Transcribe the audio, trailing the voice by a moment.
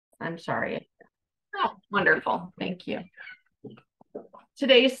I'm sorry. Oh, wonderful. Thank you.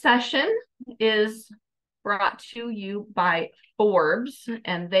 Today's session is brought to you by Forbes,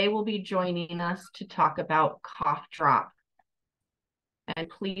 and they will be joining us to talk about Coughdrop. And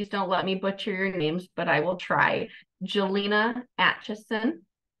please don't let me butcher your names, but I will try. Jillena Atchison,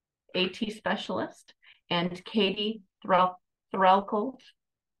 AT specialist, and Katie Threlkeld,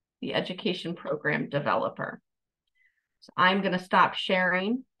 the education program developer. So I'm going to stop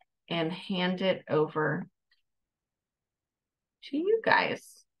sharing and hand it over to you guys.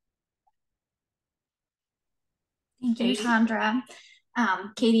 Thank you, Chandra.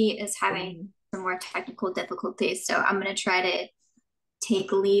 Katie is having some more technical difficulties, so I'm going to try to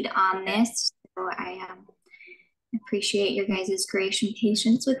take lead on this. So I appreciate your guys' grace and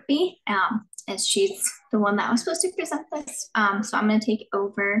patience with me, as she's the one that was supposed to present this. So I'm going to take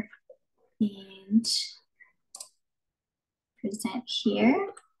over and present here.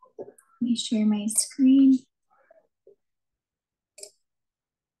 Let me share my screen.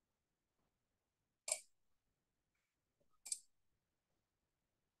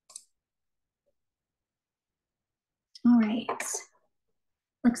 All right.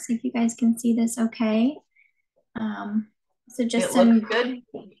 Looks like you guys can see this okay. So just some good.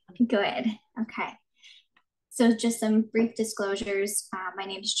 Good. Okay. So just some brief disclosures. My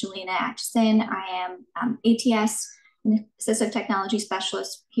name is Jillena Atchison. I am ATS, an assistive technology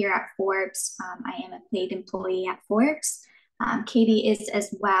specialist here at Forbes. I am a paid employee at Forbes. Katie is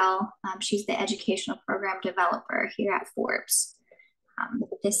as well. She's the educational program developer here at Forbes.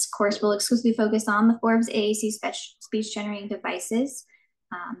 This course will exclusively focus on the Forbes AAC speech generating devices,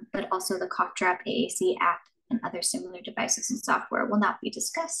 but also the Coughdrop AAC app and other similar devices and software will not be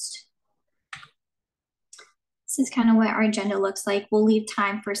discussed. This is kind of what our agenda looks like. We'll leave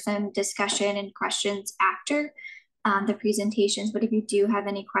time for some discussion and questions after the presentations, but if you do have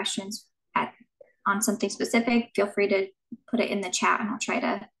any questions on something specific, feel free to put it in the chat and I'll try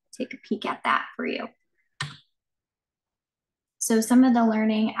to take a peek at that for you. So some of the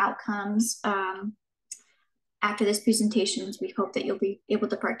learning outcomes after this presentation, we hope that you'll be able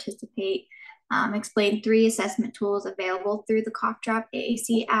to participate, explain 3 assessment tools available through the Coughdrop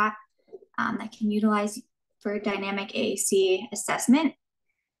AAC app that can utilize for dynamic AAC assessment.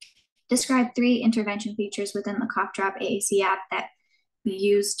 Describe 3 intervention features within the Coughdrop AAC app that be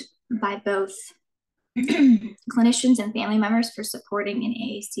used by both clinicians and family members for supporting an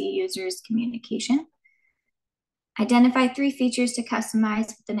AAC user's communication. Identify 3 features to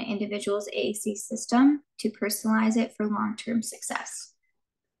customize within an individual's AAC system to personalize it for long-term success.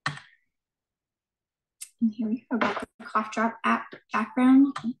 And here we go about the Coughdrop app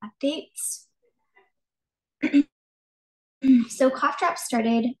background and updates. So Coughdrop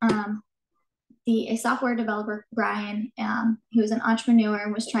started, a software developer, Brian, he was an entrepreneur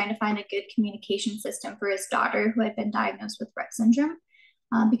and was trying to find a good communication system for his daughter who had been diagnosed with Rett syndrome.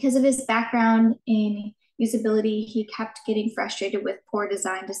 Because of his background in usability, he kept getting frustrated with poor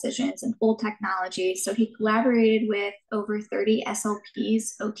design decisions and old technology. So he collaborated with over 30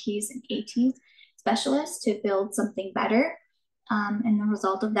 SLPs, OTs, and ATs specialists to build something better. And the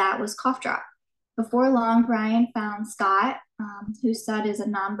result of that was Coughdrop. Before long, Brian found Scott, whose son is a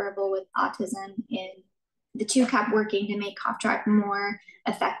nonverbal with autism, and the two kept working to make Coughdrop more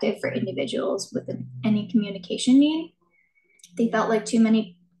effective for individuals with any communication need. They felt like too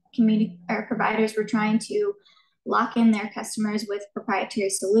many providers were trying to lock in their customers with proprietary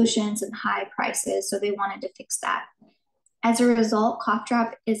solutions and high prices, so they wanted to fix that. As a result,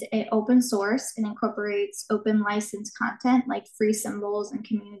 Coughdrop is an open source and incorporates open license content like free symbols and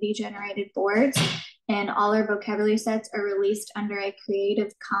community-generated boards, and all our vocabulary sets are released under a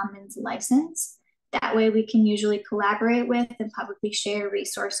Creative Commons license. That way we can usually collaborate with and publicly share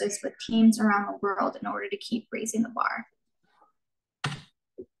resources with teams around the world in order to keep raising the bar.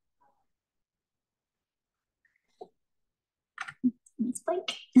 It's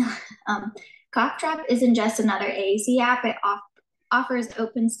blank. Coughdrop isn't just another AAC app. It offers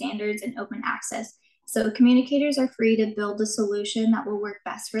open standards and open access. So communicators are free to build a solution that will work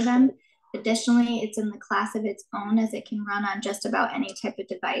best for them. Additionally, it's in the class of its own as it can run on just about any type of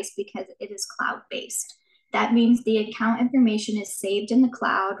device because it is cloud-based. That means the account information is saved in the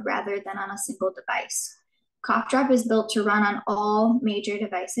cloud rather than on a single device. Coughdrop is built to run on all major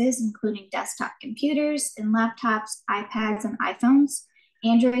devices, including desktop computers and laptops, iPads and iPhones,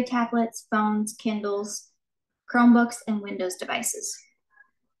 Android tablets, phones, Kindles, Chromebooks, and Windows devices.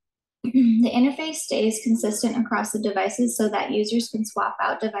 The interface stays consistent across the devices so that users can swap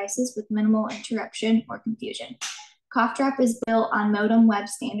out devices with minimal interruption or confusion. Coughdrop is built on modem web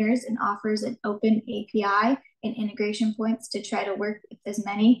standards and offers an open API and integration points to try to work with as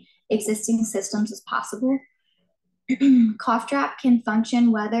many existing systems as possible. Coughdrop can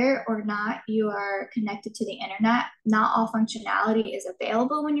function whether or not you are connected to the internet. Not all functionality is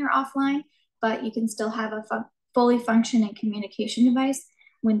available when you're offline, but you can still have a fully functioning communication device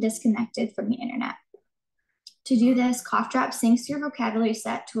when disconnected from the internet. To do this, Coughdrop syncs your vocabulary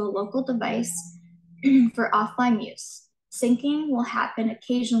set to a local device for offline use. Syncing will happen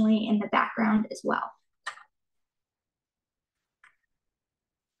occasionally in the background as well.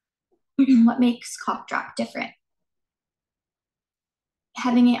 What makes Coughdrop different?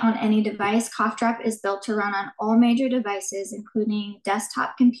 Having it on any device, Coughdrop is built to run on all major devices, including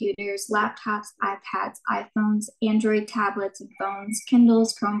desktop computers, laptops, iPads, iPhones, Android tablets and phones,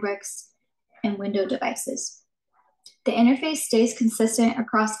 Kindles, Chromebooks, and Windows devices. The interface stays consistent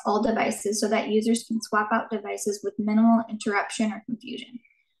across all devices so that users can swap out devices with minimal interruption or confusion.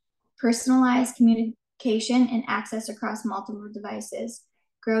 Personalized communication and access across multiple devices.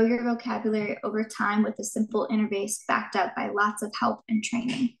 Grow your vocabulary over time with a simple interface backed up by lots of help and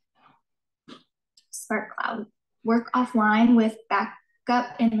training. Smart Cloud. Work offline with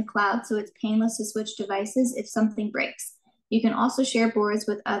backup in the cloud so it's painless to switch devices if something breaks. You can also share boards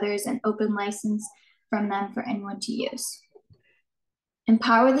with others and open license from them for anyone to use.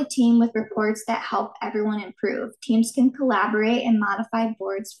 Empower the team with reports that help everyone improve. Teams can collaborate and modify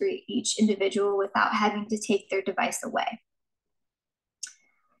boards for each individual without having to take their device away.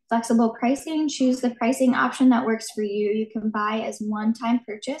 Flexible pricing, choose the pricing option that works for you. You can buy as one-time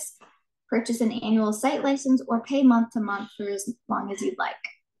purchase an annual site license, or pay month to month for as long as you'd like.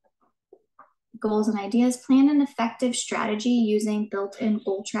 Goals and ideas, plan an effective strategy using built-in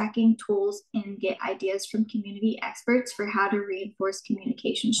goal tracking tools and get ideas from community experts for how to reinforce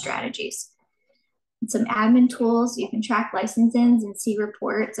communication strategies. And some admin tools, you can track licenses and see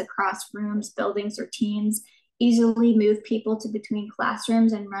reports across rooms, buildings, or teams, easily move people to between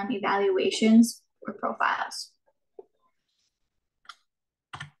classrooms and run evaluations or profiles.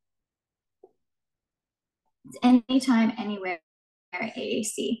 It's anytime, anywhere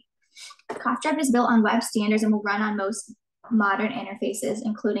AAC. Coughdrop is built on web standards and will run on most modern interfaces,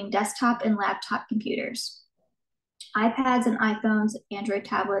 including desktop and laptop computers, iPads and iPhones, Android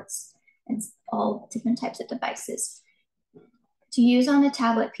tablets, and all different types of devices. To use on a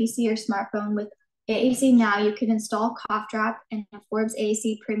tablet, PC, or smartphone with AAC Now, you can install Coughdrop and Forbes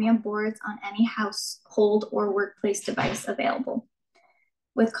AAC premium boards on any household or workplace device available.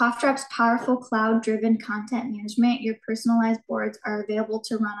 With Coughdrop's powerful cloud-driven content management, your personalized boards are available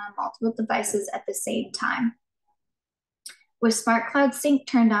to run on multiple devices at the same time. With Smart Cloud Sync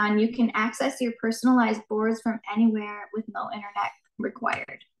turned on, you can access your personalized boards from anywhere with no internet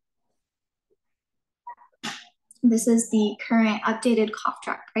required. This is the current updated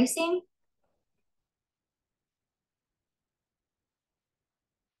Coughdrop pricing.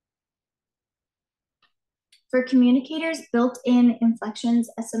 For communicators, built-in inflections,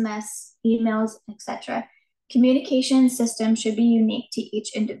 SMS, emails, etc. Communication system should be unique to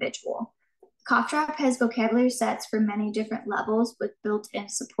each individual. Coughdrop has vocabulary sets for many different levels with built-in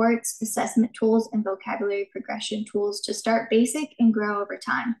supports, assessment tools, and vocabulary progression tools to start basic and grow over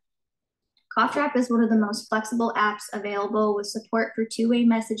time. Coughdrop is one of the most flexible apps available with support for two-way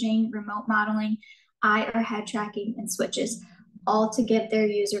messaging, remote modeling, eye or head tracking, and switches, all to give their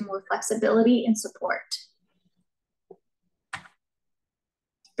user more flexibility and support.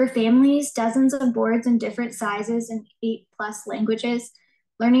 For families, dozens of boards in different sizes and 8+ languages,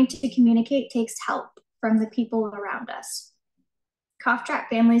 learning to communicate takes help from the people around us. Coughdrop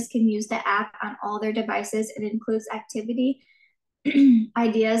families can use the app on all their devices. It includes activity,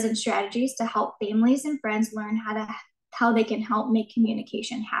 ideas, and strategies to help families and friends learn how they can help make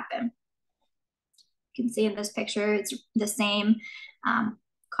communication happen. You can see in this picture, it's the same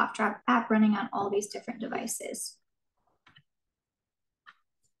Coughdrop app running on all these different devices.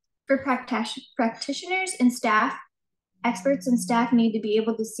 For practitioners and staff, experts and staff need to be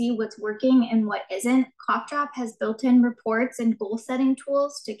able to see what's working and what isn't. Coughdrop has built-in reports and goal-setting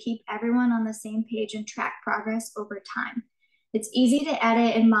tools to keep everyone on the same page and track progress over time. It's easy to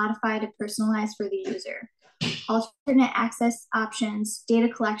edit and modify to personalize for the user. Alternate access options, data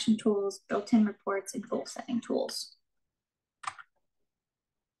collection tools, built-in reports, and goal-setting tools.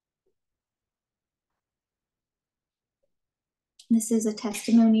 This is a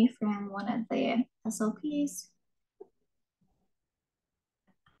testimony from one of the SLPs.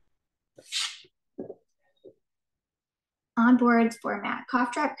 Onboard format.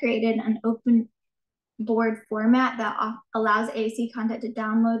 Coughdrop created an open board format that allows AAC content to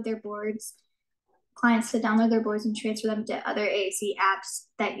download their boards, clients to download their boards and transfer them to other AAC apps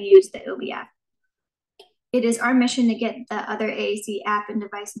that use the OBF. It is our mission to get the other AAC app and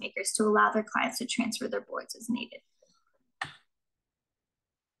device makers to allow their clients to transfer their boards as needed.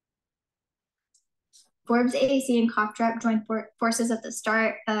 Forbes, AAC, and Coughdrop joined forces at the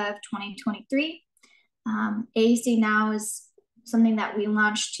start of 2023. AAC now is something that we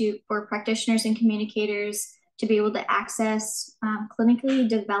launched for practitioners and communicators to be able to access clinically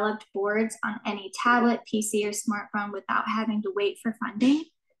developed boards on any tablet, PC, or smartphone without having to wait for funding.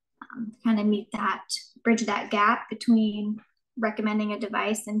 Kind of bridge that gap between recommending a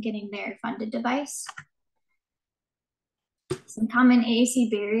device and getting their funded device. Some common AAC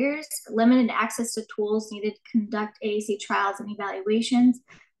barriers: limited access to tools needed to conduct AAC trials and evaluations,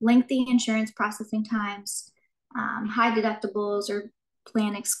 lengthy insurance processing times, high deductibles or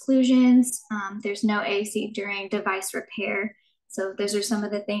plan exclusions. There's no AAC during device repair. So those are some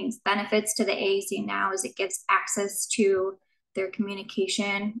of the benefits to the AAC now is it gives access to their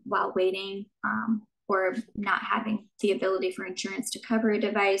communication while waiting or not having the ability for insurance to cover a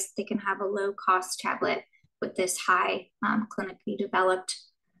device. They can have a low cost tablet with this high clinically developed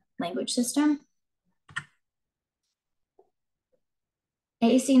language system.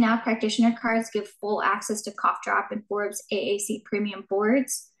 AAC Now practitioner cards give full access to Coughdrop and Forbes AAC premium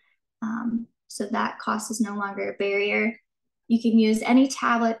boards. So that cost is no longer a barrier. You can use any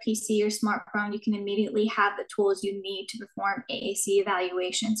tablet, PC, or smartphone. You can immediately have the tools you need to perform AAC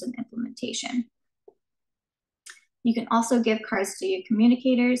evaluations and implementation. You can also give cards to your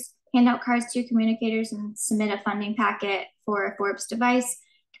communicators, hand out cards to your communicators, and submit a funding packet for a Forbes device.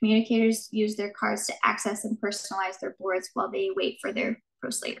 Communicators use their cards to access and personalize their boards while they wait for their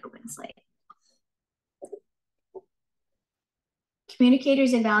ProSlate or WinSlate.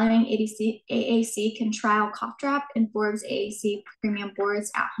 Communicators evaluating AAC can trial Coughdrop and Forbes AAC premium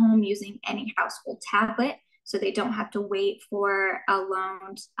boards at home using any household tablet, so they don't have to wait for a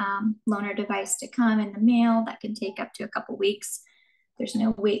loaner device to come in the mail. That can take up to a couple weeks. There's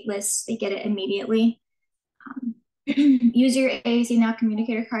no wait list. They get it immediately. Use your AAC Now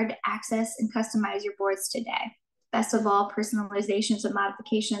communicator card to access and customize your boards today. Best of all, personalizations and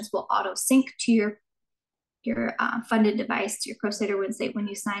modifications will auto sync to your funded device, to your ProSlate or WinSlate when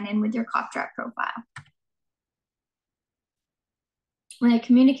you sign in with your Coughdrop profile. When a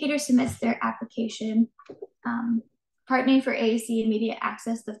communicator submits their application, partnering for AAC immediate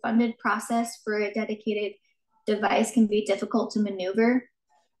access, the funded process for a dedicated device can be difficult to maneuver.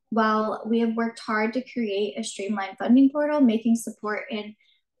 While we have worked hard to create a streamlined funding portal, making support and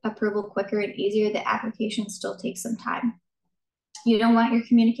approval quicker and easier, the application still takes some time. You don't want your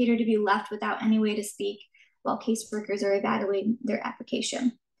communicator to be left without any way to speak while caseworkers are evaluating their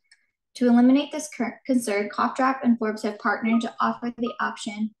application. To eliminate this concern, Coughdrop and Forbes have partnered to offer the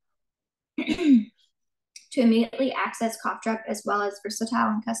option to immediately access Coughdrop as well as versatile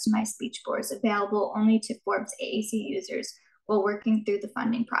and customized speech boards available only to Forbes AAC users while working through the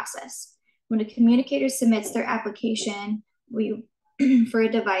funding process. When a communicator submits their application for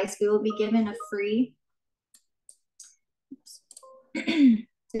a device, we will be given a free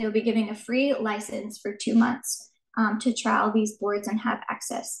they'll be giving a free license for 2 months to trial these boards and have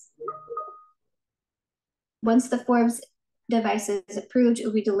access. Once the Forbes device is approved, it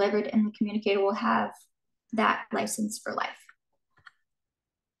will be delivered and the communicator will have that license for life.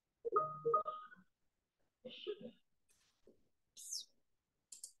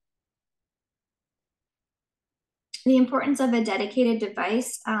 The importance of a dedicated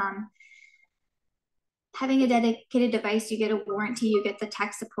device. Having a dedicated device, you get a warranty, you get the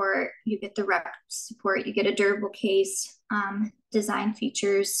tech support, you get the rep support, you get a durable case, design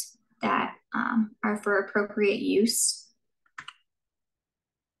features that are for appropriate use.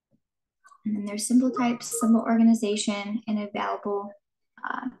 And then there's symbol types, symbol organization, and available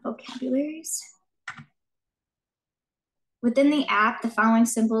vocabularies. Within the app, the following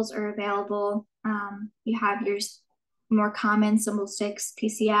symbols are available. You have your more common symbol sticks,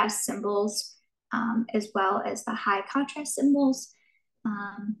 PCS symbols, as well as the high contrast symbols.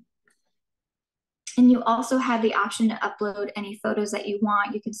 And you also have the option to upload any photos that you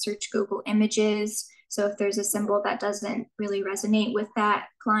want. You can search Google Images. So if there's a symbol that doesn't really resonate with that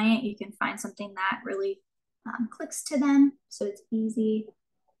client, you can find something that really clicks to them. So it's easy.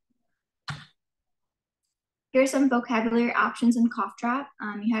 Here are some vocabulary options in Coughdrop.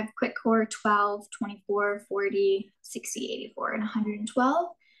 You have quick core 12, 24, 40, 60, 84, and 112.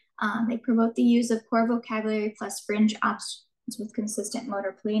 They promote the use of core vocabulary plus fringe options with consistent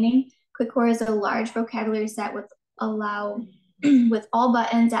motor planning. Quick core is a large vocabulary set with all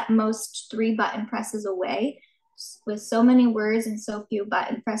buttons at most 3 button presses away. With so many words and so few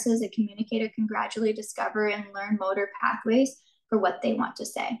button presses, a communicator can gradually discover and learn motor pathways for what they want to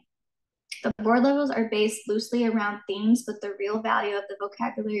say. The board levels are based loosely around themes, but the real value of the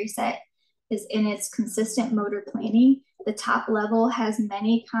vocabulary set is in its consistent motor planning. The top level has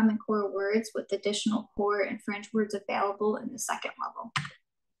many common core words with additional core and fringe words available in the second level.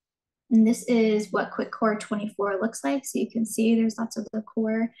 And this is what Quick Core 24 looks like. So you can see there's lots of the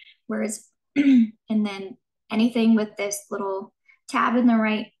core words. And then anything with this little tab in the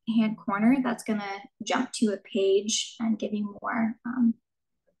right hand corner, that's gonna jump to a page and give you more available.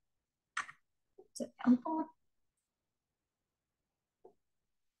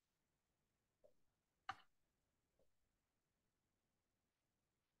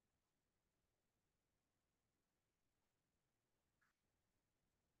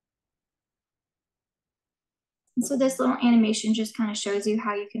 And so this little animation just kind of shows you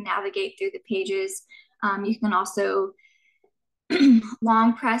how you can navigate through the pages. You can also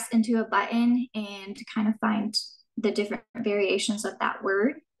long press into a button and kind of find the different variations of that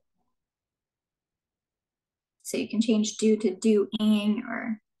word. So you can change do to doing,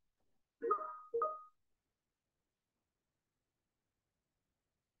 or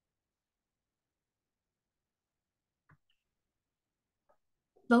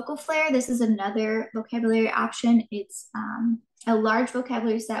vocal flair. This is another vocabulary option. It's a large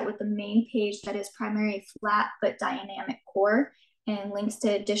vocabulary set with the main page that is primarily flat but dynamic core and links to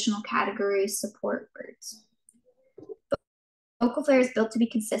additional categories, support words. Vocal flair is built to be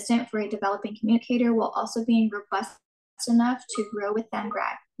consistent for a developing communicator while also being robust enough to grow with them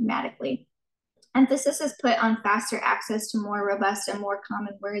grammatically. Emphasis is put on faster access to more robust and more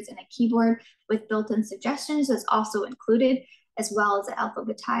common words, and a keyboard with built-in suggestions is also included, as well as an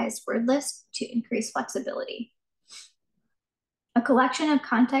alphabetized word list to increase flexibility. A collection of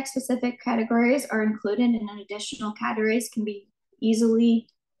context-specific categories are included, and additional categories can be easily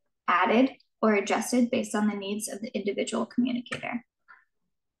added or adjusted based on the needs of the individual communicator.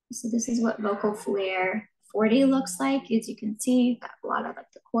 So this is what vocal flair 40 looks like. As you can see, you've got a lot of like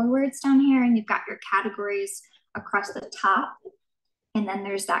the core words down here, and you've got your categories across the top. And then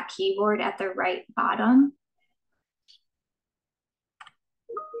there's that keyboard at the right bottom.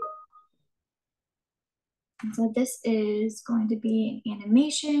 And so this is going to be an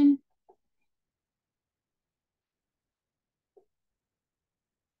animation.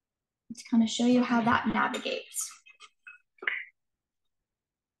 To kind of show you how that navigates.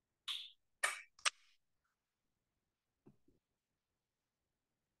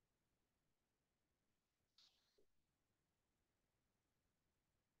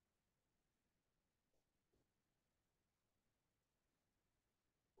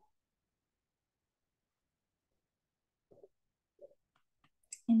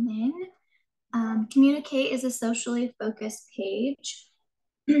 And then communicate is a socially focused page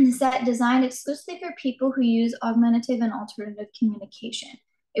set designed exclusively for people who use augmentative and alternative communication.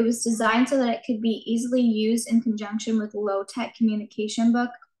 It was designed so that it could be easily used in conjunction with low-tech communication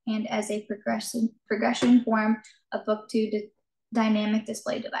book and as a progression form of book to dynamic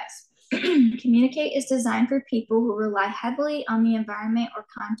display device. Communicate is designed for people who rely heavily on the environment or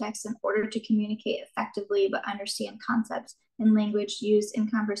context in order to communicate effectively but understand concepts and language used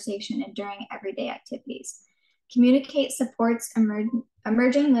in conversation and during everyday activities. Communicate supports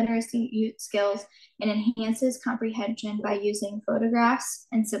emerging literacy skills and enhances comprehension by using photographs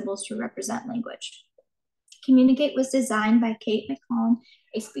and symbols to represent language. Communicate was designed by Kate McCollum,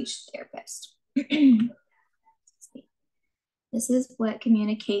 a speech therapist. This is what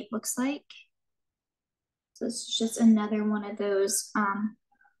communicate looks like. So it's just another one of those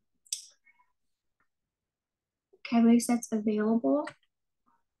vocabulary sets available.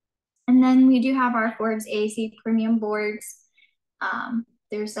 And then we do have our Forbes AAC premium boards.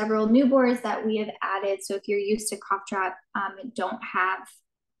 There are several new boards that we have added. So if you're used to Coughdrop and don't have,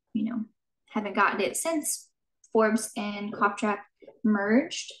 haven't gotten it since Forbes and Coughdrop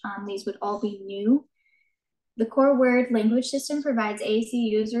merged, these would all be new. The core word language system provides AAC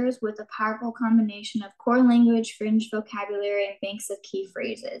users with a powerful combination of core language, fringe vocabulary, and banks of key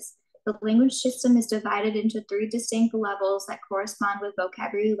phrases. The language system is divided into 3 distinct levels that correspond with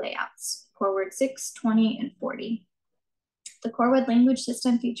vocabulary layouts: core word 6, 20, and 40. The core word language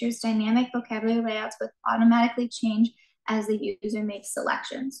system features dynamic vocabulary layouts which automatically change as the user makes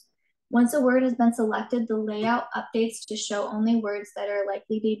selections. Once a word has been selected, the layout updates to show only words that are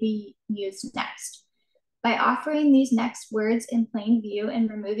likely to be used next. By offering these next words in plain view and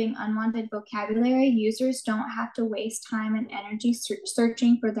removing unwanted vocabulary, users don't have to waste time and energy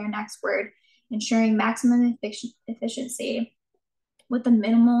searching for their next word, ensuring maximum efficiency with a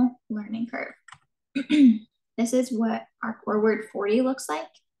minimal learning curve. This is what our core word 40 looks like.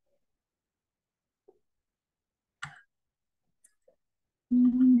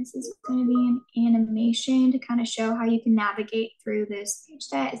 And this is going to be an animation to kind of show how you can navigate through this page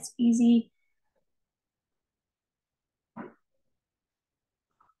set. It's easy.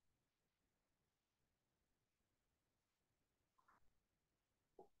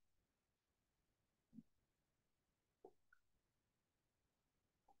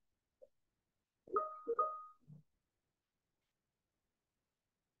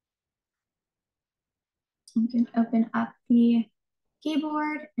 You can open up the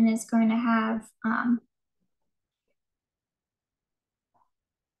keyboard and it's going to have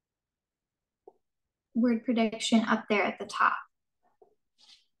word prediction up there at the top.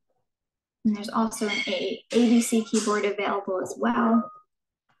 And there's also an ABC keyboard available as well.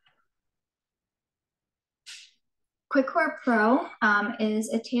 Quick Core Pro is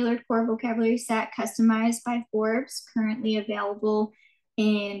a tailored core vocabulary set customized by Forbes, currently available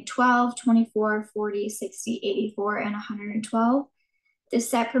in 12, 24, 40, 60, 84, and 112. This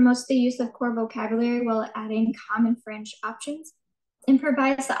set promotes the use of core vocabulary while adding common fringe options and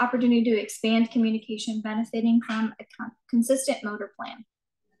provides the opportunity to expand communication benefiting from a consistent motor plan.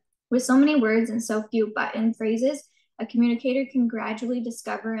 With so many words and so few button phrases, a communicator can gradually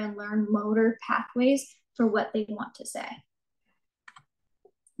discover and learn motor pathways for what they want to say.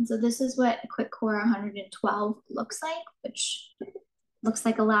 And so this is what a Quick Core 112 looks like, which looks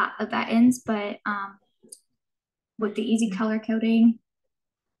like a lot of buttons, but with the easy color coding,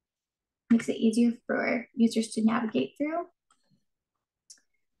 makes it easier for users to navigate through.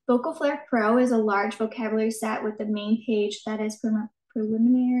 Vocal Flare Pro is a large vocabulary set with the main page that is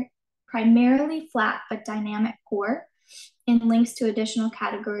primarily flat but dynamic core and links to additional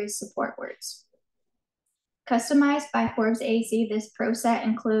categories support words. Customized by Forbes AAC, this pro set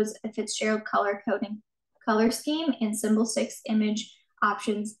includes a Fitzgerald color coding color scheme and symbol 6 image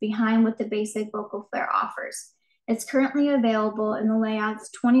options behind what the basic Vocal Flare offers. It's currently available in the layouts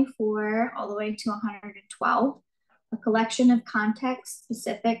 24 all the way to 112. A collection of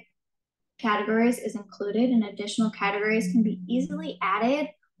context-specific categories is included, and additional categories can be easily added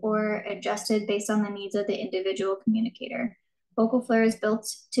or adjusted based on the needs of the individual communicator. Vocal Flare is built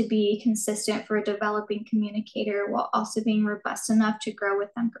to be consistent for a developing communicator while also being robust enough to grow with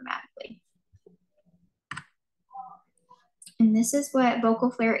them grammatically. And this is what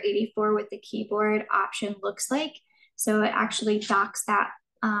Vocal Flare 84 with the keyboard option looks like. So it actually docks that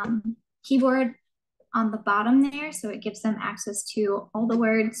keyboard on the bottom there. So it gives them access to all the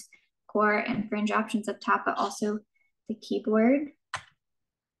words, core and fringe options up top, but also the keyboard.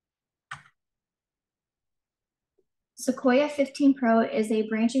 Sequoia 15 Pro is a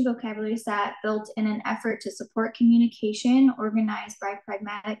branching vocabulary set built in an effort to support communication organized by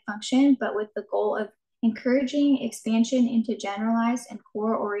pragmatic function, but with the goal of encouraging expansion into generalized and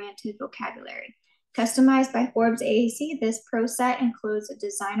core-oriented vocabulary. Customized by Forbes AAC, this pro set includes a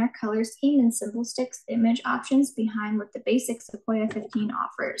designer color scheme and symbol sticks image options behind what the basic Sequoia 15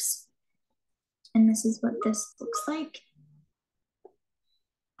 offers. And this is what this looks like.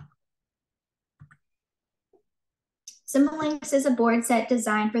 Symbol Links is a board set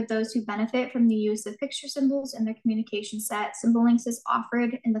designed for those who benefit from the use of picture symbols in their communication set. Symbol Links is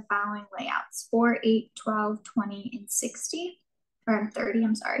offered in the following layouts: 4, 8, 12, 20, and 60, or 30,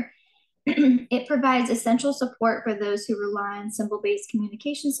 I'm sorry. It provides essential support for those who rely on symbol-based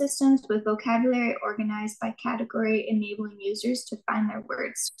communication systems with vocabulary organized by category, enabling users to find their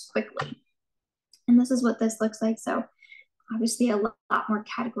words quickly. And this is what this looks like. So obviously a lot more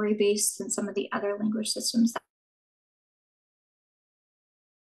category-based than some of the other language systems.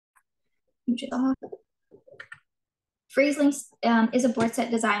 Phrase Links is a board set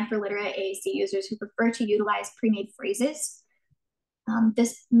designed for literate AAC users who prefer to utilize pre-made phrases.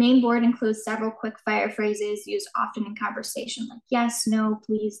 This main board includes several quick fire phrases used often in conversation, like yes, no,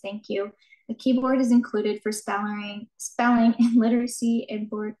 please, thank you. The keyboard is included for spelling and literacy,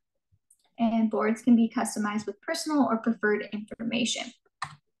 and boards can be customized with personal or preferred information.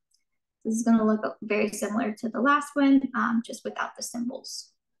 This is going to look very similar to the last one, just without the symbols.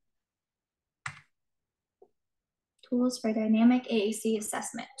 Tools for dynamic AAC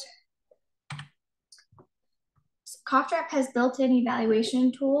assessment. Coughdrop has built-in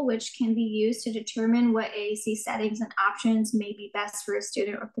evaluation tool, which can be used to determine what AAC settings and options may be best for a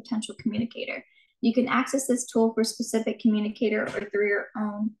student or potential communicator. You can access this tool for a specific communicator or through your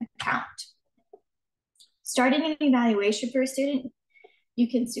own account. Starting an evaluation for a student, you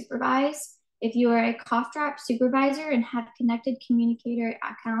can supervise. If you are a Coughdrop supervisor and have connected communicator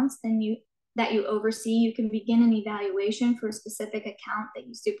accounts that you oversee, you can begin an evaluation for a specific account that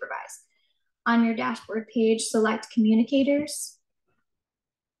you supervise. On your dashboard page, select communicators.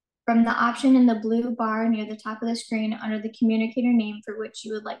 From the option in the blue bar near the top of the screen under the communicator name for which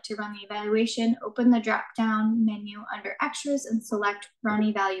you would like to run the evaluation, open the drop-down menu under Extras and select Run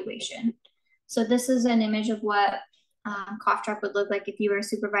Evaluation. So this is an image of what Coughdrop would look like if you were a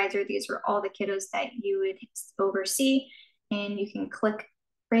supervisor. These were all the kiddos that you would oversee, and you can click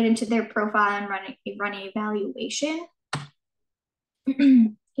right into their profile and run an evaluation.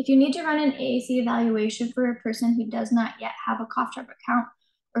 If you need to run an AAC evaluation for a person who does not yet have a Coughdrop account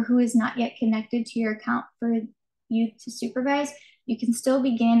or who is not yet connected to your account for you to supervise, you can still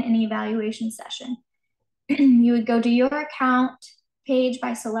begin an evaluation session. You would go to your account page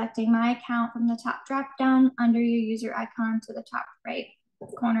by selecting My Account from the top drop-down under your user icon to the top right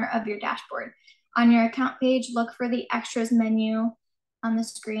corner of your dashboard. On your account page, look for the Extras menu on the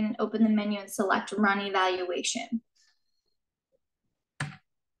screen and open the menu and select Run Evaluation.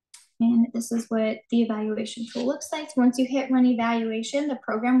 And this is what the evaluation tool looks like. Once you hit Run Evaluation, the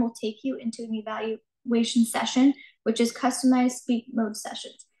program will take you into an evaluation session, which is customized speed mode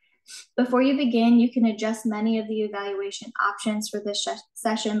sessions. Before you begin, you can adjust many of the evaluation options for this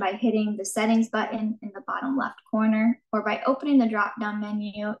session by hitting the settings button in the bottom left corner, or by opening the drop-down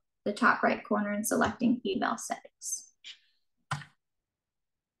menu, the top right corner, and selecting Eval Settings.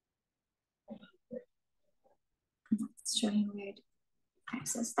 Let's show you where to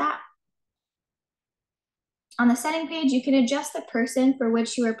access that. On the setting page, you can adjust the person for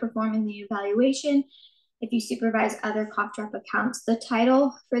which you are performing the evaluation. If you supervise other Coughdrop accounts, the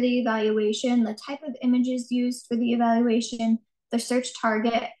title for the evaluation, the type of images used for the evaluation, the search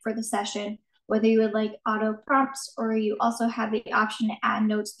target for the session, whether you would like auto prompts, or you also have the option to add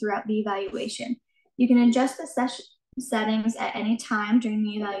notes throughout the evaluation. You can adjust the session settings at any time during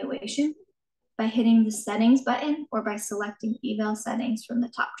the evaluation by hitting the settings button or by selecting eval settings from the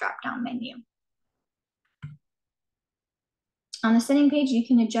top drop-down menu. On the setting page, you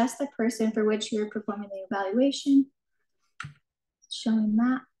can adjust the person for which you are performing the evaluation. Showing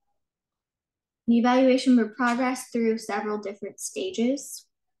that. The evaluation will progress through several different stages.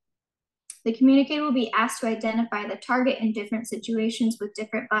 The communicator will be asked to identify the target in different situations with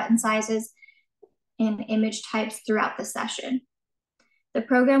different button sizes and image types throughout the session. The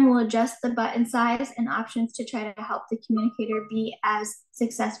program will adjust the button size and options to try to help the communicator be as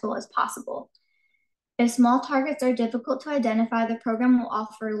successful as possible. If small targets are difficult to identify, the program will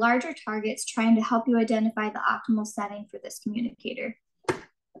offer larger targets, trying to help you identify the optimal setting for this communicator.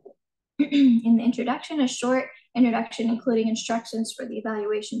 In the introduction, a short introduction including instructions for the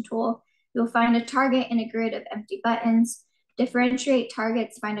evaluation tool, you'll find a target in a grid of empty buttons. Differentiate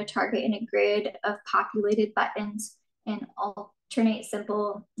targets, find a target in a grid of populated buttons, and alternate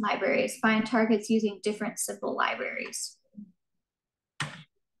simple libraries. Find targets using different simple libraries.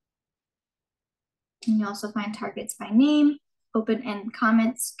 And you also find targets by name, open-end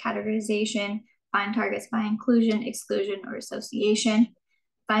comments, categorization, find targets by inclusion, exclusion, or association.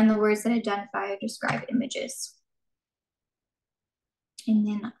 Find the words that identify or describe images. And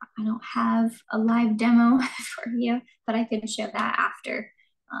then I don't have a live demo for you, but I can show that after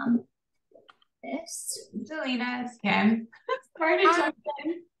this. Jillena, it's Kim. Sorry to jump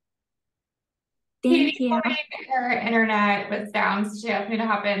in. Thank you. Her internet was down, so she asked me to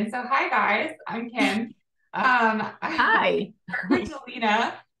hop in. So hi guys, I'm Kim. Hi. I'm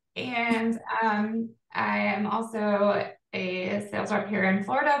Jillena, and I am also a sales rep here in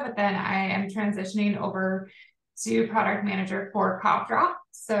Florida, but then I am transitioning over to product manager for Coughdrop.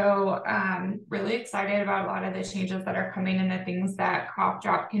 So really excited about a lot of the changes that are coming and the things that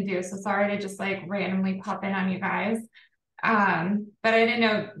Coughdrop can do. So sorry to just like randomly pop in on you guys. But I didn't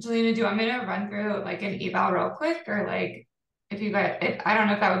know, Jillena, do you want me to run through like an eval real quick, or like if you guys, I don't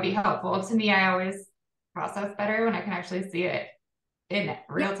know if that would be helpful. To me, I always process better when I can actually see it in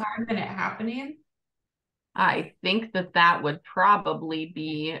real time than it happening. I think that would probably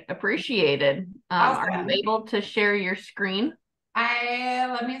be appreciated. Awesome. Are you able to share your screen?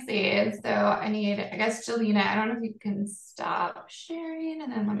 Let me see. So I guess Jillena, I don't know if you can stop sharing,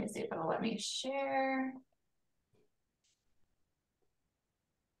 and then let me see if it'll let me share.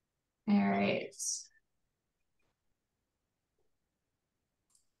 All right.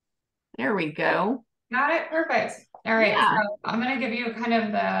 There we go. Got it. Perfect. All right. Yeah. So I'm going to give you kind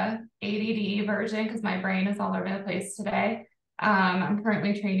of the ADD version because my brain is all over the place today. I'm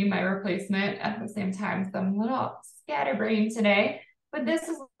currently training my replacement at the same time, so I'm a little scatterbrained today. But this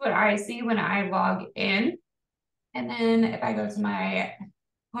is what I see when I log in. And then if I go to my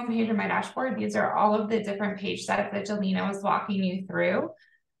homepage or my dashboard, these are all of the different page sets that Jillena was walking you through.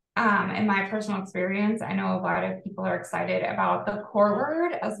 In my personal experience, I know a lot of people are excited about the core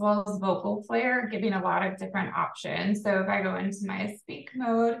word as well as vocal flair, giving a lot of different options. So if I go into my speak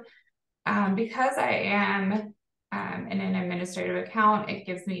mode, because I am in an administrative account, it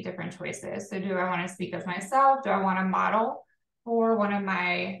gives me different choices. So do I want to speak as myself? Do I want to model for one of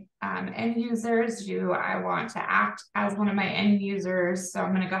my end users? Do I want to act as one of my end users? So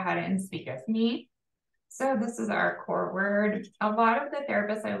I'm going to go ahead and speak as me. So this is our core word. A lot of the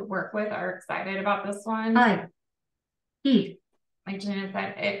therapists I work with are excited about this one. Hi. Eat. Like Jillena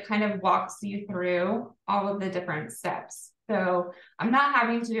said, it kind of walks you through all of the different steps. So I'm not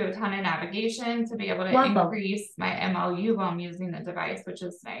having to do a ton of navigation to be able to increase my MLU while I'm using the device, which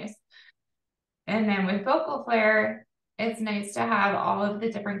is nice. And then with vocal flair, it's nice to have all of the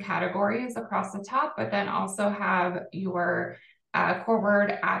different categories across the top, but then also have your core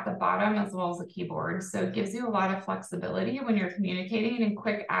word at the bottom as well as a keyboard. So it gives you a lot of flexibility when you're communicating and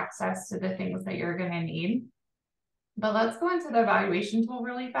quick access to the things that you're going to need. But let's go into the evaluation tool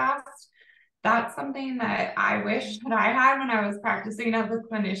really fast. That's something that I wish that I had when I was practicing as a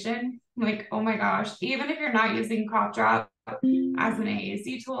clinician. Like, oh my gosh, even if you're not using Coughdrop as an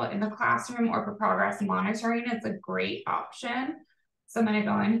AAC tool in the classroom or for progress monitoring, it's a great option. So I'm going to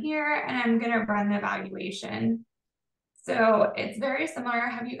go in here and I'm going to run the evaluation. So it's very similar.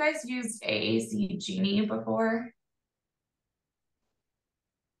 Have you guys used AAC Genie before?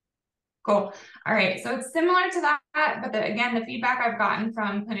 Cool. All right. So it's similar to that, but again, the feedback I've gotten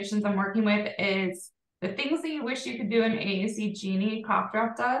from clinicians I'm working with is the things that you wish you could do in AAC Genie,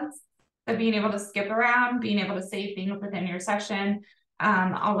 Coughdrop does. So being able to skip around, being able to save things within your session,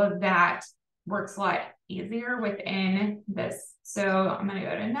 all of that works a lot easier within this. So I'm going to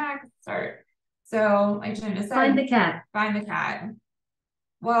go to next, start. So like Jillena said, Find the cat. Find the cat.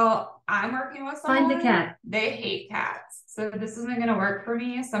 Well, I'm working with someone. Find the cat. They hate cats. So this isn't going to work for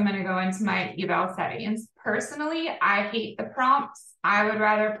me. So I'm going to go into my eval settings. Personally, I hate the prompts. I would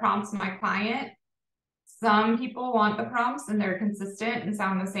rather prompt my client. Some people want the prompts and they're consistent and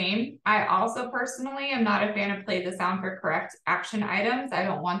sound the same. I also personally am not a fan of play the sound for correct action items. I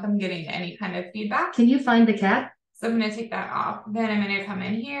don't want them getting any kind of feedback. Can you find the cat? So I'm going to take that off. Then I'm going to come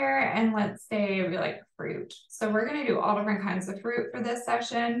in here and let's say we like fruit. So we're going to do all different kinds of fruit for this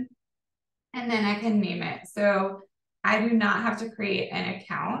session. And then I can name it. So I do not have to create an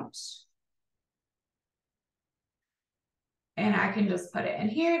account. And I can just put it in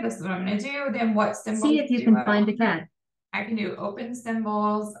here. This is what I'm going to do. Then what symbols? See if you can find the cat. I can do open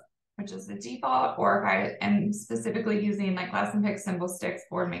symbols, which is the default, or if I am specifically using like lesson pick, symbol sticks,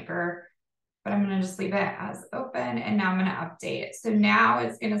 board maker, but I'm going to just leave it as open. And now I'm going to update. So now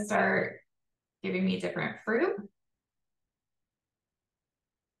it's going to start giving me different fruit.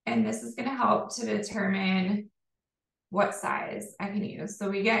 And this is going to help to determine what size I can use. So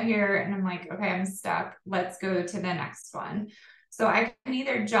we get here and I'm like, okay, I'm stuck. Let's go to the next one. So I can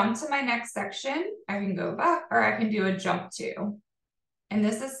either jump to my next section, I can go back, or I can do a jump to. And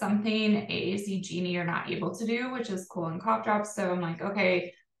this is something AAC Genie you're not able to do, which is cool in Coughdrop. So I'm like,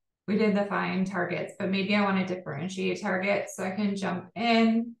 okay, we did the find targets, but maybe I want to differentiate targets. So I can jump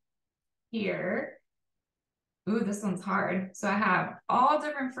in here. Ooh, this one's hard. So I have all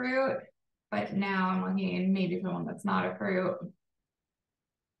different fruit, but now I'm looking maybe for one that's not a fruit.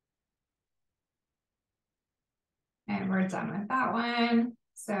 And we're done with that one.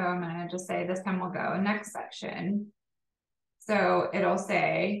 So I'm going to just say this time we'll go next section. So it'll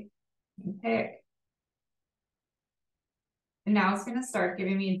say pick. And now it's going to start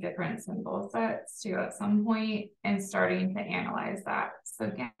giving me different symbol sets too at some point and starting to analyze that. So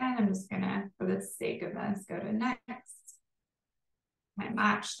again, I'm just going to, for the sake of this, go to next. I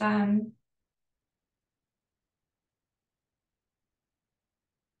match them.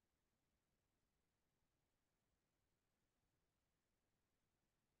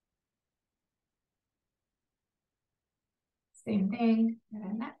 Same thing,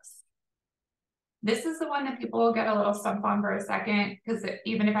 and next. This is the one that people will get a little stumped on for a second, because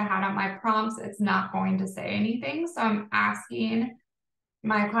even if I had on my prompts, it's not going to say anything. So I'm asking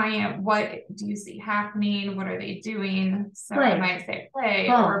my client, what do you see happening? What are they doing? So Play. I might say play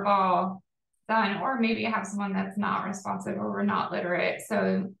Ball. or ball, done, or maybe I have someone that's not responsive or we're not literate.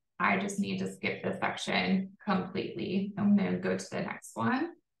 So I just need to skip this section completely and then go to the next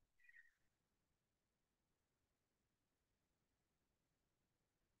one.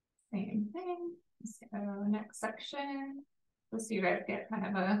 Same thing. So next section, just so you guys get kind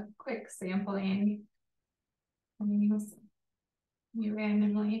of a quick sampling. You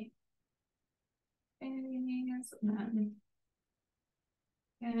randomly things, and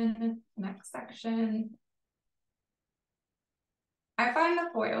then next section. I find the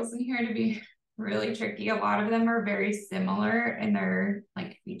foils in here to be really tricky. A lot of them are very similar in their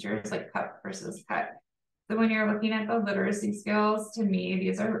like features, like cut versus cut. So when you're looking at the literacy skills, to me,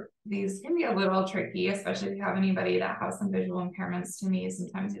 these can be a little tricky, especially if you have anybody that has some visual impairments. To me,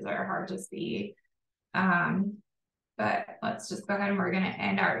 sometimes these are hard to see. But let's just go ahead and we're going to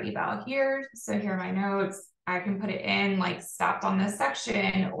end our eval here. So here are my notes. I can put it in like stopped on this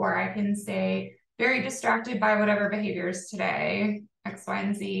section, or I can say very distracted by whatever behaviors today, X, Y,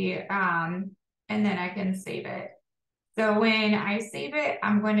 and Z. And then I can save it. So when I save it,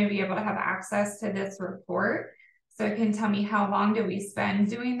 I'm going to be able to have access to this report. So it can tell me how long did we spend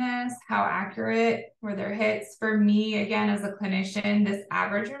doing this, how accurate were their hits. For me, again, as a clinician, this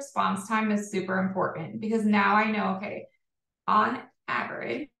average response time is super important because now I know, okay, on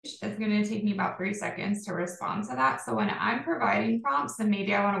average, it's going to take me about 3 seconds to respond to that. So when I'm providing prompts, then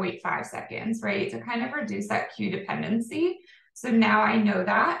maybe I want to wait 5 seconds, right? To kind of reduce that cue dependency. So now I know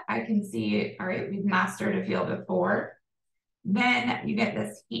that I can see, all right, we've mastered a field of 4. Then you get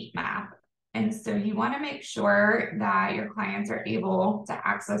this heat map. And so you want to make sure that your clients are able to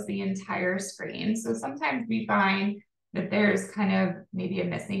access the entire screen. So sometimes we find that there's kind of maybe a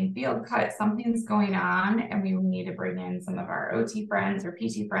missing field cut, something's going on, and we need to bring in some of our OT friends or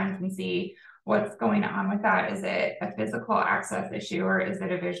PT friends and see what's going on with that. Is it a physical access issue, or is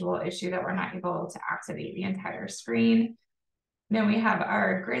it a visual issue that we're not able to activate the entire screen? Then we have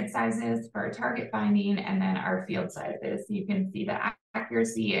our grid sizes for target finding, and then our field sizes. So you can see the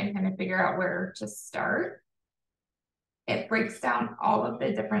accuracy and kind of figure out where to start. It breaks down all of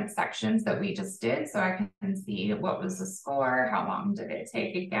the different sections that we just did. So I can see what was the score, how long did it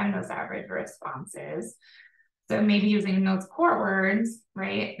take, again, those average responses. So maybe using those core words,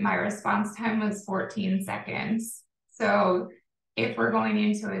 right? My response time was 14 seconds. So if we're going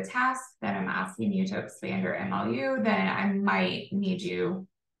into a task that I'm asking you to expand your MLU, then I might need you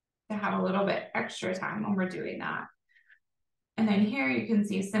to have a little bit extra time when we're doing that. And then here you can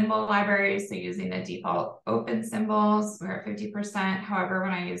see symbol libraries. So using the default open symbols, we're at 50%. However,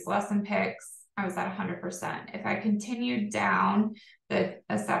 when I use lesson picks, I was at 100%. If I continued down the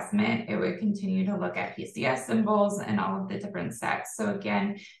assessment, it would continue to look at PCS symbols and all of the different sets. So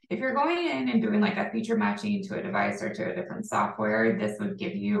again, if you're going in and doing like a feature matching to a device or to a different software, this would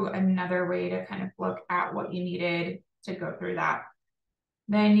give you another way to kind of look at what you needed to go through that.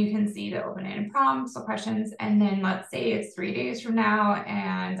 Then you can see the open-ended prompts or questions. And then let's say it's 3 days from now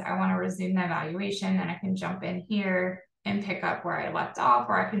and I want to resume the evaluation, and I can jump in here and pick up where I left off,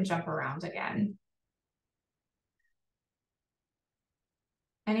 or I can jump around again.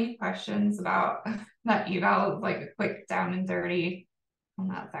 Any questions about that eval? Like a quick down and dirty on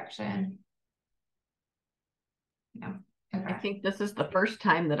that section? No. Okay. I think this is the first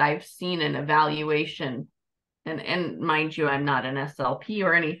time that I've seen an evaluation, and mind you, I'm not an SLP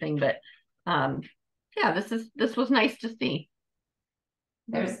or anything, but yeah, this was nice to see.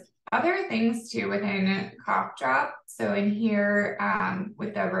 There's other things too within Coughdrop. So in here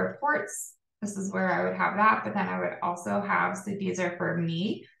with the reports, this is where I would have that, but then I would also have, so these are for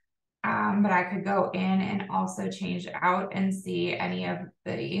me, but I could go in and also change out and see any of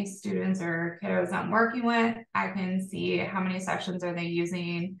the students or kiddos I'm working with. I can see how many sessions are they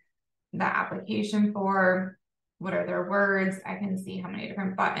using the application for, what are their words. I can see how many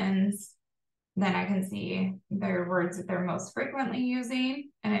different buttons. Then I can see their words that they're most frequently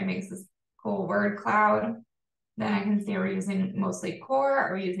using, and it makes this cool word cloud. Then I can see, are we using mostly core?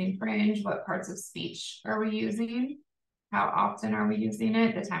 Are we using fringe? What parts of speech are we using? How often are we using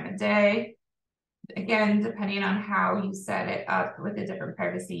it? The time of day. Again, depending on how you set it up with the different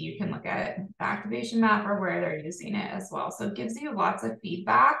privacy, you can look at the activation map or where they're using it as well. So it gives you lots of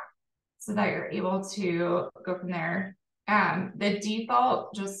feedback so that you're able to go from there. The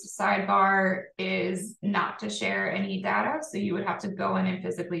default, just sidebar, is not to share any data. So you would have to go in and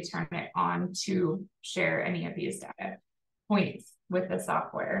physically turn it on to share any of these data points with the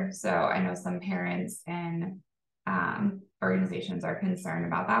software. So I know some parents and organizations are concerned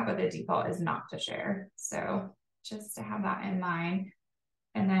about that, but the default is not to share. So just to have that in mind.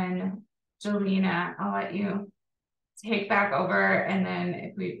 And then Jillena, I'll let you take back over, and then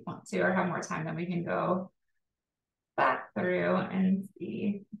if we want to or have more time, then we can go back through and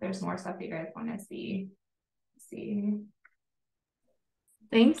see if there's more stuff you guys want to see.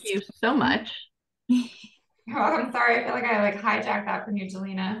 Thank you so much. I'm sorry, I feel like I hijacked that from you,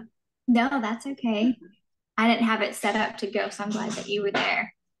 Jillena. No, that's okay. I didn't have it set up to go, so I'm glad that you were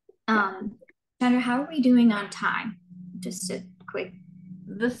there. Sandra, how are we doing on time? Just a quick.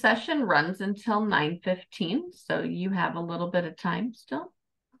 The session runs until 9:15, so you have a little bit of time still.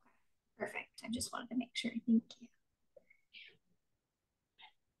 Perfect. I just wanted to make sure. Thank you.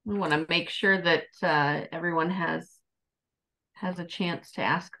 We want to make sure that everyone has a chance to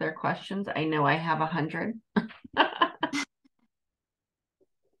ask their questions. I know I have 100.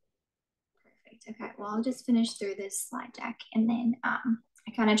 Okay, well, I'll just finish through this slide deck, and then I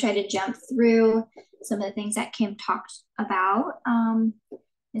kind of try to jump through some of the things that Kim talked about. And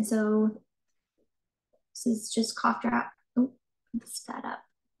so this is just Coughdrop. Oh, let's that up.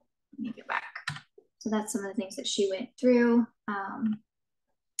 Let me get back. So that's some of the things that she went through.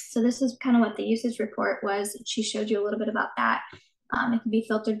 So this is kind of what the usage report was. She showed you a little bit about that. It can be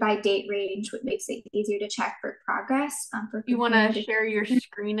filtered by date range, which makes it easier to check for progress. You want to share your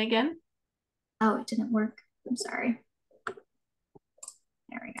screen again? Oh, it didn't work. I'm sorry.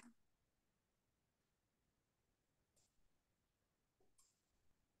 There we go.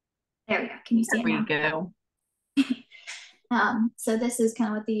 There we go. Can you see it now? There we go. So this is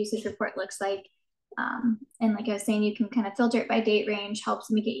kind of what the usage report looks like. And like I was saying, you can kind of filter it by date range, helps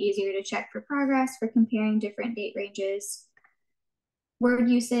make it easier to check for progress for comparing different date ranges. Word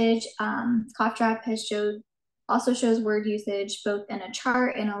usage, Coughdrop also shows word usage both in a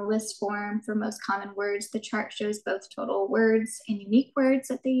chart and a list form for most common words. The chart shows both total words and unique words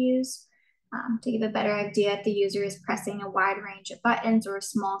that they use. To give a better idea if the user is pressing a wide range of buttons or a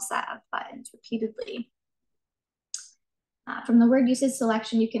small set of buttons repeatedly. From the word usage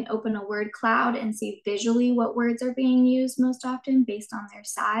selection, you can open a word cloud and see visually what words are being used most often based on their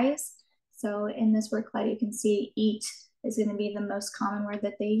size. So in this word cloud, you can see eat is going to be the most common word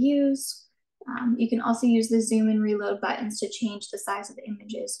that they use. You can also use the zoom and reload buttons to change the size of the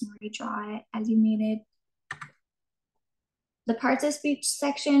images and redraw it as you need it. The parts of speech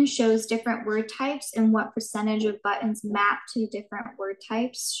section shows different word types and what percentage of buttons map to different word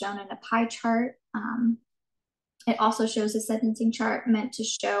types, shown in a pie chart. It also shows a sentencing chart meant to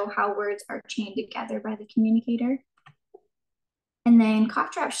show how words are chained together by the communicator. And then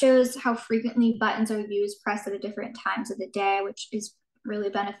Coughdrop shows how frequently buttons are used pressed at different times of the day, which is really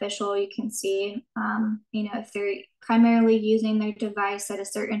beneficial. You can see, if they're primarily using their device at a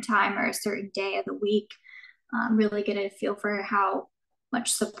certain time or a certain day of the week, really get a feel for how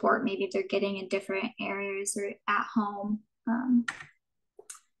much support maybe they're getting in different areas or at home.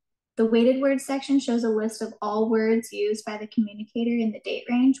 The weighted words section shows a list of all words used by the communicator in the date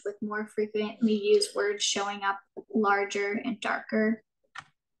range, with more frequently used words showing up larger and darker.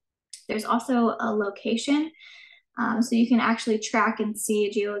 There's also a location, so you can actually track and see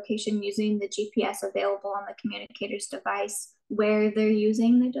a geolocation using the GPS available on the communicator's device where they're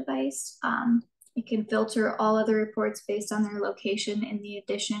using the device. It can filter all other reports based on their location in the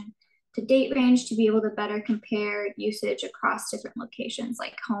addition to date range to be able to better compare usage across different locations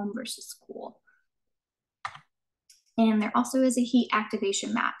like home versus school. And there also is a heat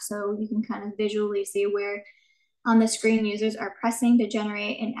activation map. So you can kind of visually see where on the screen users are pressing to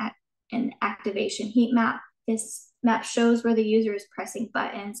generate an activation heat map. This map shows where the user is pressing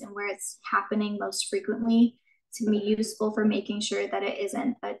buttons and where it's happening most frequently. It's going to be useful for making sure that it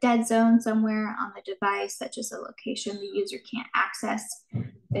isn't a dead zone somewhere on the device, such as a location the user can't access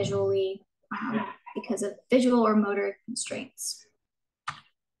visually because of visual or motor constraints.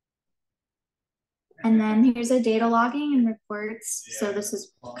 And then here's a data logging and reports. So this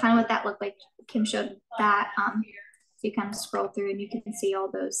is kind of what that looked like. Kim showed that. So you kind of scroll through and you can see all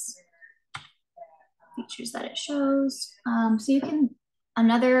those features that it shows. So you can,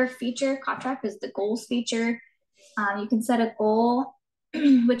 another feature, Coughdrop, is the goals feature. You can set a goal,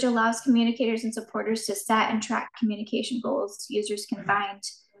 which allows communicators and supporters to set and track communication goals. Users can find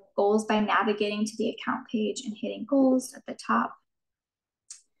goals by navigating to the account page and hitting goals at the top.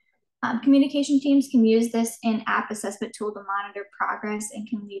 Communication teams can use this in-app assessment tool to monitor progress and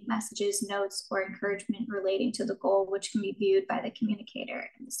can leave messages, notes, or encouragement relating to the goal, which can be viewed by the communicator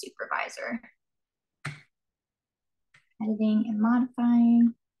and the supervisor. Editing and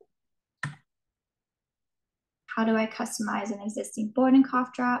modifying. How do I customize an existing board in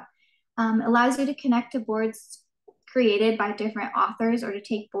Coughdrop? Allows you to connect to boards created by different authors or to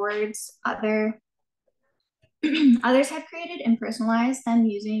take boards others have created and personalize them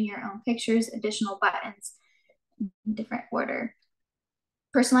using your own pictures, additional buttons, in different order.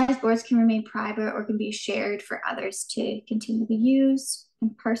 Personalized boards can remain private or can be shared for others to continue to use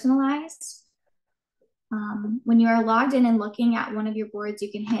and personalize. When you are logged in and looking at one of your boards,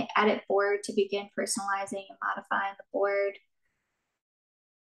 you can hit edit board to begin personalizing and modifying the board.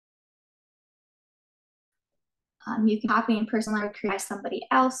 You can copy and personalize or create by somebody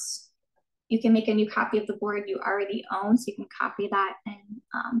else. You can make a new copy of the board you already own, so you can copy that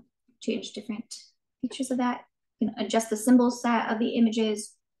and change different features of that. You can adjust the symbol set of the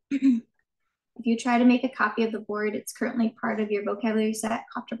images. If you try to make a copy of the board, it's currently part of your vocabulary set,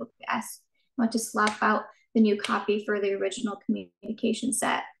 Coughdrop Book S. You want to swap out the new copy for the original communication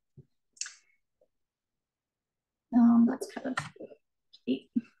set. That's kind of neat.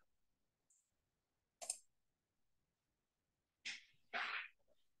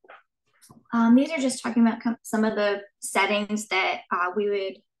 These are just talking about some of the settings that we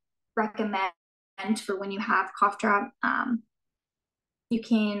would recommend for when you have Coughdrop. You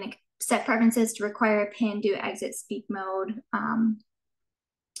can set preferences to require a PIN, do exit speak mode,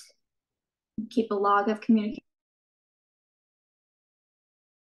 keep a log of communication,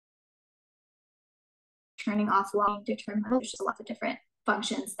 turning off logging, determine. There's just a lot of different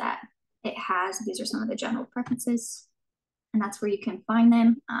functions that it has. These are some of the general preferences, and that's where you can find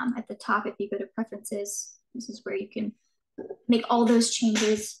them. At the top, if you go to preferences, this is where you can make all those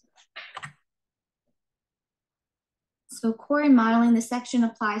changes. So core and modeling, the section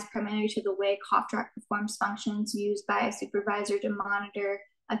applies primarily to the way Coughdrop performs functions used by a supervisor to monitor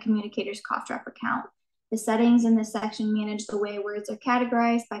a communicator's Coughdrop account. The settings in this section manage the way words are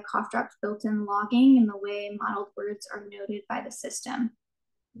categorized by Coughdrop's built-in logging and the way modeled words are noted by the system.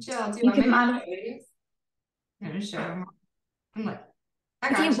 Jill, do you want me to show these? I'm going to show them. I'm like, I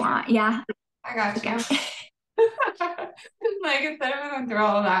got you. If you want, yeah. I got you. Okay. Like, instead of going through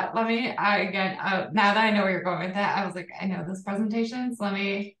all of that, let me again, now that I know where you're going with that, I was like, I know this presentation, so let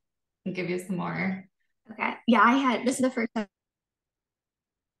me give you some more. Okay. Yeah, this is the first time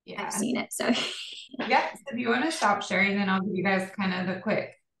I've seen it, so. Yep. So if you want to stop sharing, then I'll give you guys kind of the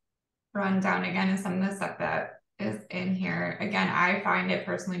quick rundown again of some of the stuff that is in here. Again, I find it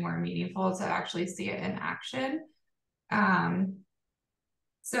personally more meaningful to actually see it in action.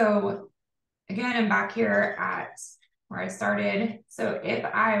 So again, I'm back here at where I started. So if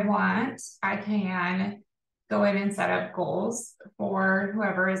I want, I can go in and set up goals for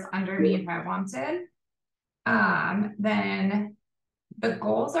whoever is under me if I wanted. Then the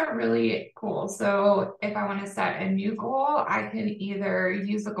goals are really cool. So if I want to set a new goal, I can either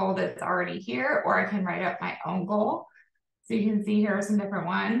use a goal that's already here, or I can write up my own goal. So you can see here are some different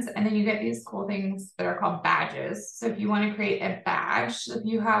ones. And then you get these cool things that are called badges. So if you want to create a badge, if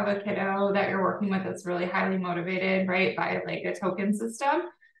you have a kiddo that you're working with that's really highly motivated, right, by like a token system,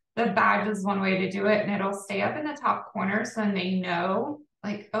 the badge is one way to do it, and it'll stay up in the top corner so then they know,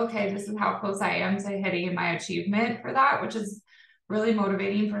 like, okay, this is how close I am to hitting my achievement for that, which is really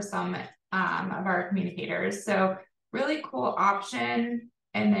motivating for some of our communicators. So really cool option.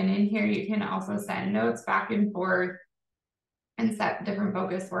 And then in here, you can also send notes back and forth and set different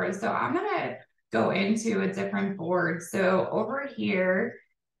focus words. So I'm gonna go into a different board. So over here,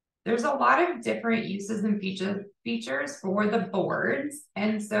 there's a lot of different uses and features for the boards.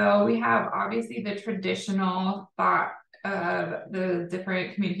 And so we have obviously the traditional thought of the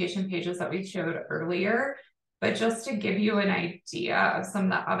different communication pages that we showed earlier, but just to give you an idea of some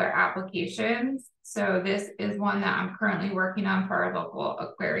of the other applications. So this is one that I'm currently working on for our local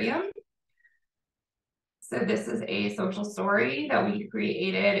aquarium. So this is a social story that we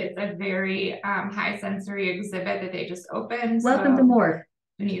created. It's a very high sensory exhibit that they just opened. Welcome to Morph.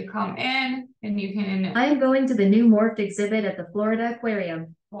 When you come in and you can... I am going to the new Morphed exhibit at the Florida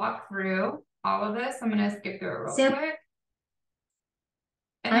Aquarium. Walk through all of this. I'm going to skip through it real quick.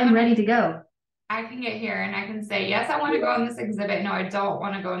 I'm ready to go. I can get here and I can say, yes, I want to go in this exhibit. No, I don't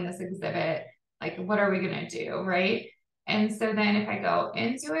want to go in this exhibit. Like, what are we going to do, right? And so then if I go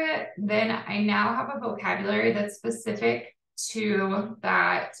into it, then I now have a vocabulary that's specific to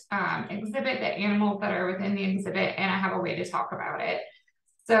that exhibit, the animals that are within the exhibit, and I have a way to talk about it.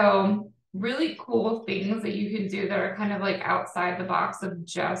 So really cool things that you can do that are kind of like outside the box of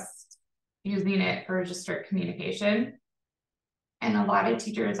just using it for just strict communication. And a lot of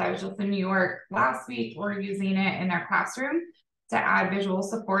teachers, I was just in New York last week, were using it in their classroom to add visual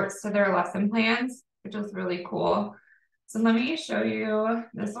supports to their lesson plans, which is really cool. So let me show you,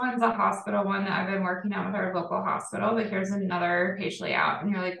 this one's a hospital one that I've been working on with our local hospital, but here's another page layout.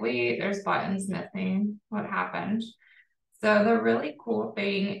 And you're like, wait, there's buttons missing. What happened? So the really cool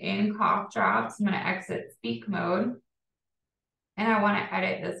thing in Coughdrop, I'm going to exit speak mode, and I want to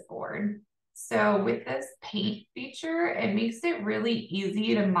edit this board. So with this paint feature, it makes it really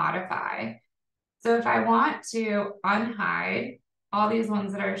easy to modify. So if I want to unhide all these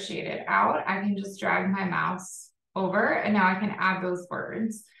ones that are shaded out, I can just drag my mouse over and now I can add those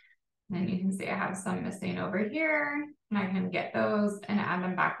words. And then you can see I have some missing over here, and I can get those and add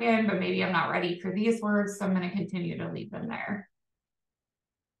them back in, but maybe I'm not ready for these words, so I'm going to continue to leave them there.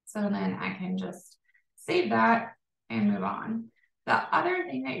 So then I can just save that and move on. The other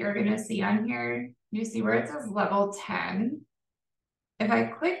thing that you're going to see on here, you see where it says level 10. If I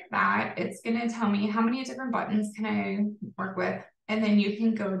click that, it's going to tell me how many different buttons can I work with, and then you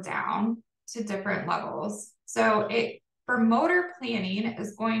can go down to different levels. So it, for motor planning,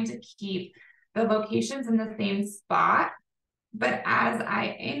 is going to keep the locations in the same spot, but as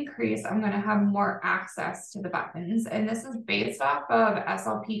I increase, I'm going to have more access to the buttons. And this is based off of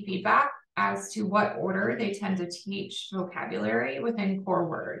SLP feedback as to what order they tend to teach vocabulary within core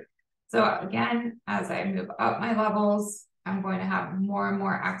word. So again, as I move up my levels, I'm going to have more and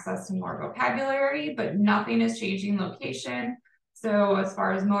more access to more vocabulary, but nothing is changing location. So as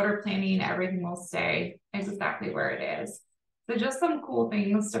far as motor planning, everything will stay exactly where it is. So just some cool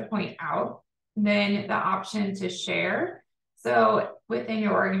things to point out. Then the option to share. So within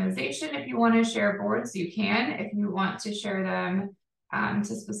your organization, if you want to share boards, you can. If you want to share them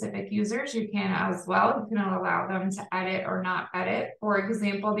to specific users, you can as well. You can allow them to edit or not edit. For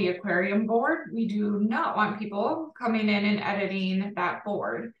example, the aquarium board, we do not want people coming in and editing that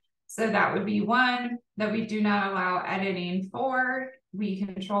board. So that would be one that we do not allow editing for. We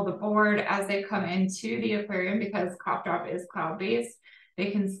control the board as they come into the aquarium because Coughdrop is cloud-based.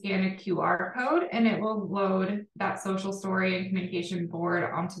 They can scan a QR code and it will load that social story and communication board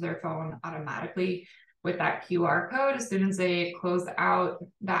onto their phone automatically with that QR code. As soon as they close out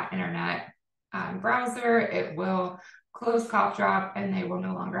that internet browser, it will close Coughdrop and they will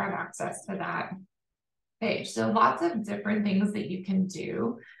no longer have access to that page. So lots of different things that you can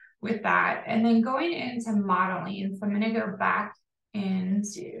do with that. And then going into modeling, so I'm going to go back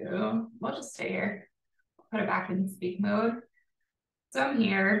into, we'll just stay here, put it back in speak mode. So I'm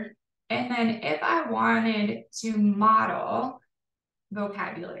here, and then if I wanted to model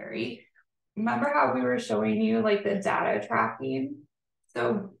vocabulary, remember how we were showing you like the data tracking?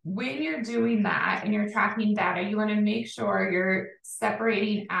 So when you're doing that and you're tracking data, you want to make sure you're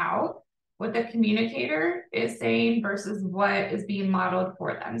separating out what the communicator is saying versus what is being modeled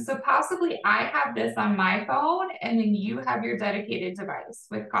for them. So possibly I have this on my phone and then you have your dedicated device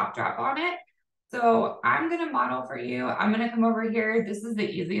with Coughdrop on it. So I'm going to model for you. I'm going to come over here. This is the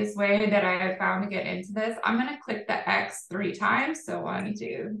easiest way that I have found to get into this. I'm going to click the X 3 times. So 1,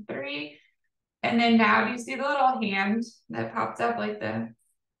 2, 3. And then now do you see the little hand that popped up like this?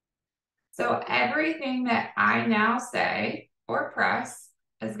 So everything that I now say or press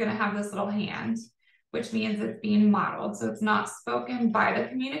is going to have this little hand, which means it's being modeled. So it's not spoken by the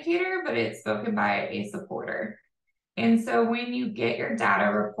communicator, but it's spoken by a supporter. And so when you get your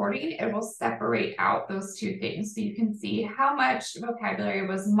data reporting, it will separate out those two things. So you can see how much vocabulary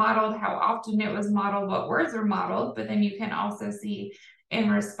was modeled, how often it was modeled, what words were modeled, but then you can also see in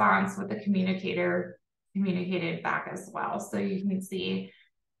response what the communicator communicated back as well. So you can see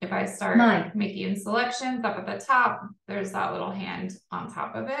if I start making selections up at the top, there's that little hand on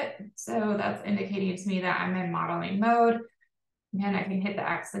top of it. So that's indicating to me that I'm in modeling mode. And I can hit the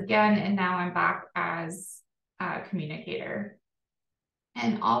X again, and now I'm back as communicator.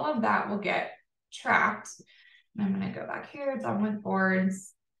 And all of that will get tracked. And I'm going to go back here, done with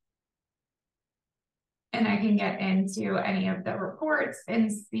boards. And I can get into any of the reports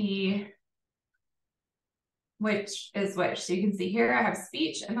and see which is which. So you can see here I have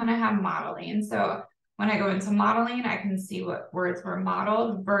speech and then I have modeling. So when I go into modeling, I can see what words were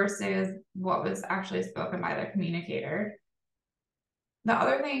modeled versus what was actually spoken by the communicator. The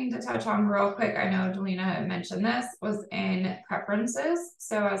other thing to touch on real quick, I know Jillena mentioned this, was in preferences.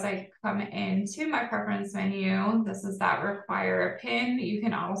 So as I come into my preference menu, this is that require a pin. You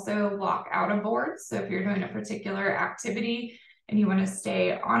can also lock out a board. So if you're doing a particular activity and you want to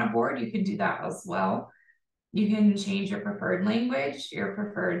stay on a board, you can do that as well. You can change your preferred language, your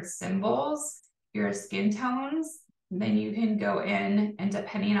preferred symbols, your skin tones. Then you can go in and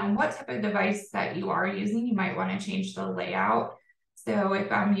depending on what type of device that you are using, you might want to change the layout. So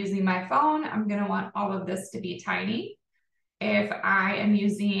if I'm using my phone, I'm going to want all of this to be tiny. If I am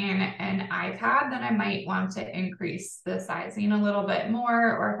using an iPad, then I might want to increase the sizing a little bit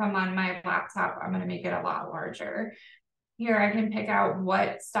more. Or if I'm on my laptop, I'm going to make it a lot larger. Here I can pick out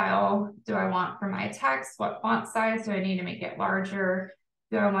what style do I want for my text, what font size do I need to make it larger?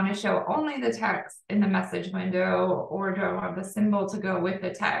 Do I want to show only the text in the message window, or do I want the symbol to go with the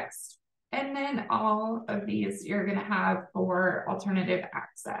text? And then all of these you're going to have for alternative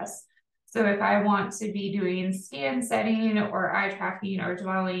access. So if I want to be doing scan setting or eye tracking or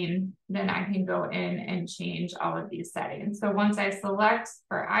dwelling, then I can go in and change all of these settings. So once I select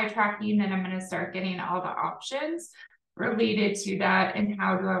for eye tracking, then I'm going to start getting all the options related to that and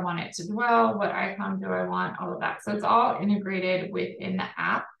how do I want it to dwell, what icon do I want, all of that. So it's all integrated within the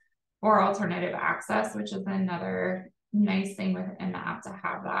app for alternative access, which is another nice thing within the app to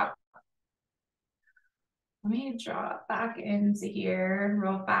have that. Let me draw it back into here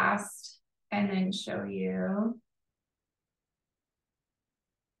real fast and then show you.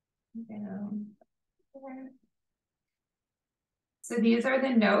 So these are the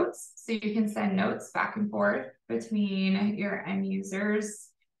notes. So you can send notes back and forth between your end users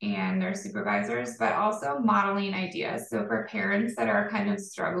and their supervisors, but also modeling ideas. So for parents that are kind of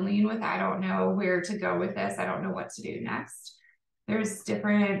struggling with, I don't know where to go with this, I don't know what to do next, there's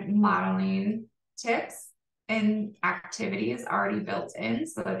different modeling tips and activities already built in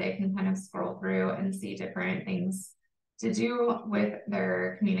so that they can kind of scroll through and see different things to do with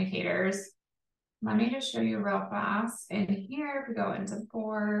their communicators. Let me just show you real fast. And here, if we go into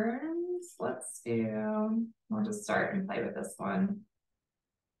Forbes, we'll just start and play with this one.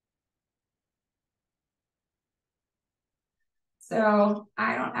 So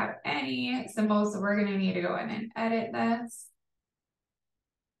I don't have any symbols, so we're going to need to go in and edit this.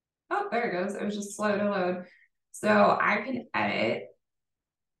 Oh, there it goes. It was just slow to load. So I can edit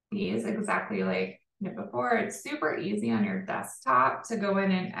these exactly like before. It's super easy on your desktop to go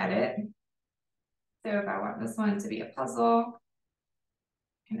in and edit. So if I want this one to be a puzzle,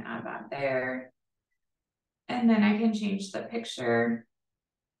 I can add that there. And then I can change the picture.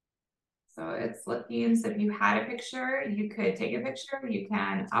 So it's looking, so if you had a picture, you could take a picture, you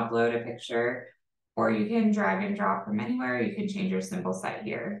can upload a picture, or you can drag and drop from anywhere. You can change your symbol set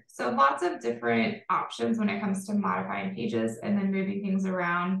here. So lots of different options when it comes to modifying pages, and then moving things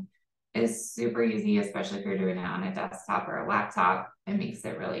around is super easy, especially if you're doing it on a desktop or a laptop. It makes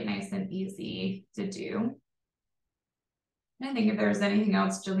it really nice and easy to do. And I think if there's anything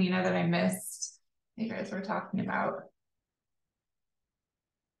else, Jillena, that I missed, you guys were talking about.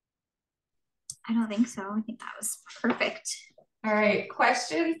 I don't think so. I think that was perfect. All right,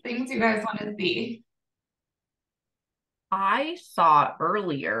 questions, things you guys want to see? I saw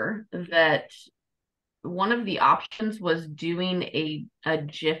earlier that one of the options was doing a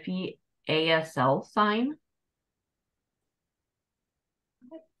Jiffy ASL sign.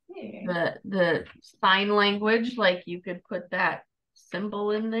 The sign language, like you could put that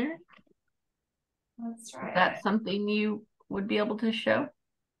symbol in there. Let's try it. That's something you would be able to show?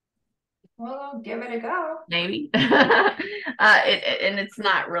 We'll give it a go. Maybe. And it's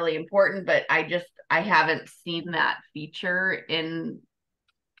not really important, but I haven't seen that feature in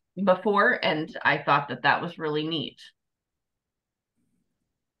before, and I thought that that was really neat.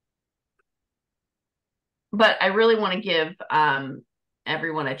 But I really want to give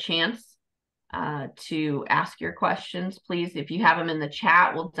everyone a chance to ask your questions. Please, if you have them in the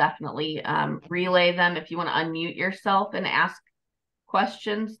chat, we'll definitely relay them. If you want to unmute yourself and ask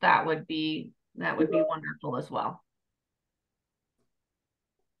questions, that would be wonderful as well.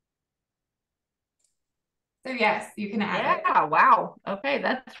 So yes, you can add it. Yeah, wow. Okay,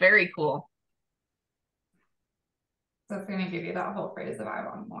 that's very cool. So it's going to give you that whole phrase of I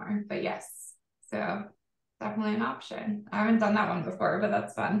want more, but yes, so definitely an option. I haven't done that one before, but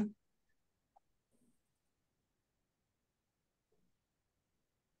that's fun.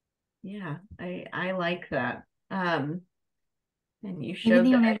 Yeah, I like that. And you showed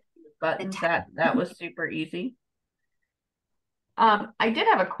the buttons, that was super easy. I did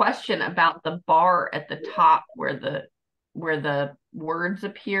have a question about the bar at the top where the words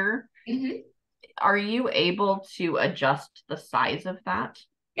appear. Mm-hmm. Are you able to adjust the size of that?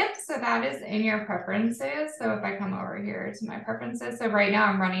 Yep, so that is in your preferences. So if I come over here to my preferences, so right now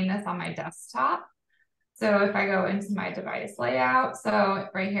I'm running this on my desktop. So if I go into my device layout, so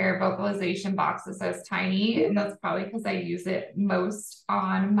right here, vocalization box, it says tiny, and that's probably because I use it most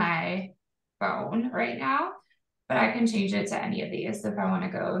on my phone right now, but I can change it to any of these. So if I want to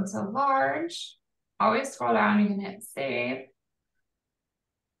go into large, always scroll down, you can hit save.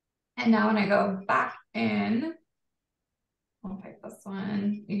 And now when I go back in, I'll pick this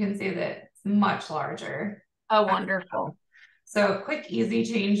one, you can see that it's much larger. Oh, wonderful. So quick, easy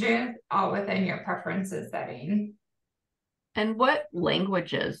changes all within your preferences setting. And what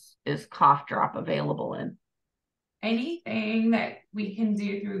languages is Coughdrop available in? Anything that we can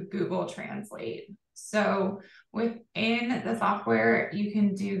do through Google Translate. So within the software, you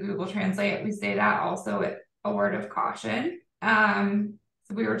can do Google Translate. We say that also with a word of caution. So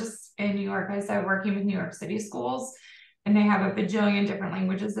we were just in New York, I said, working with New York City schools, and they have a bajillion different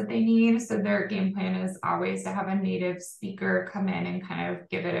languages that they need. So their game plan is always to have a native speaker come in and kind of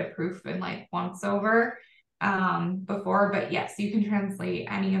give it a proof and like once over before. But yes, you can translate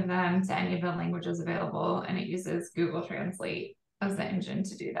any of them to any of the languages available, and it uses Google Translate as the engine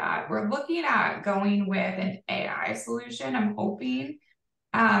to do that. We're looking at going with an AI solution. I'm hoping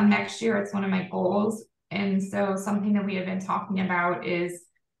next year, it's one of my goals. And so something that we have been talking about is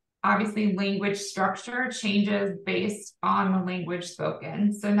obviously language structure changes based on the language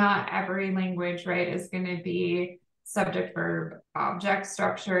spoken. So not every language, right, is going to be subject, verb, object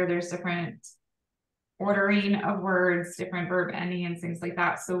structure. There's different ordering of words, different verb ending and things like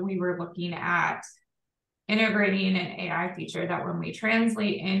that. So we were looking at integrating an AI feature that when we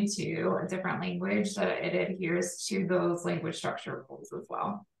translate into a different language, that it adheres to those language structure rules as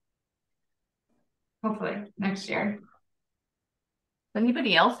well. Hopefully next year. Does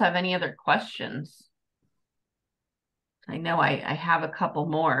anybody else have any other questions? I know I have a couple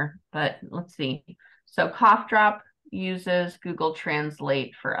more, but let's see. So Coughdrop uses Google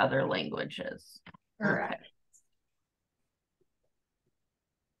Translate for other languages. Correct. Okay.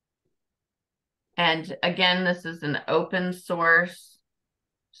 And again, this is an open source.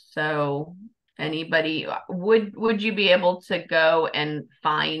 So anybody, would you be able to go and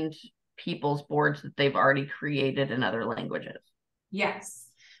find people's boards that they've already created in other languages? Yes.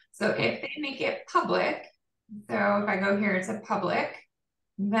 So if they make it public, so if I go here to public,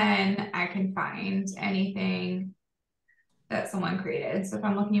 then I can find anything that someone created. So if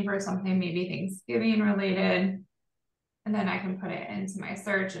I'm looking for something maybe Thanksgiving related, and then I can put it into my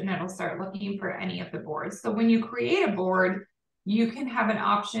search and it'll start looking for any of the boards. So when you create a board, you can have an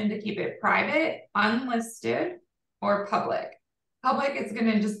option to keep it private, unlisted, or public. Public is going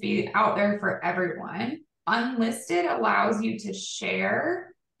to just be out there for everyone. Unlisted allows you to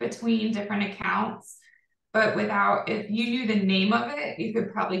share between different accounts, but without, if you knew the name of it, you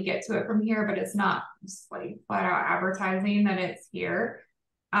could probably get to it from here, but it's not just like flat out advertising that it's here.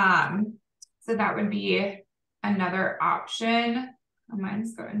 So that would be another option. Oh,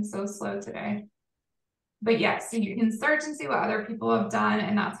 mine's going so slow today. But yes, so you can search and see what other people have done.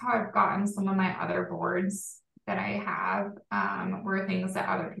 And that's how I've gotten some of my other boards that I have, were things that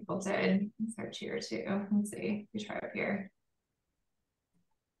other people did. Search here too. Let's see, we try up here.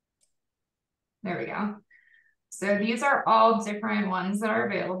 There we go. So these are all different ones that are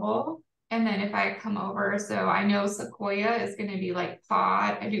available. And then if I come over, so I know Sequoia is going to be like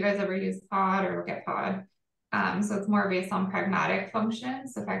Pod. Have you guys ever used Pod or look at Pod? So it's more based on pragmatic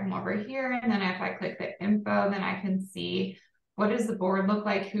functions. So if I come over here and then if I click the info, then I can see what does the board look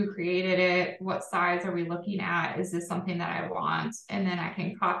like, who created it, what size are we looking at, is this something that I want? And then I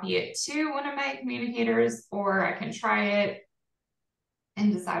can copy it to one of my communicators, or I can try it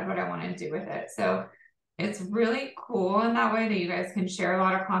and decide what I want to do with it. So it's really cool in that way that you guys can share a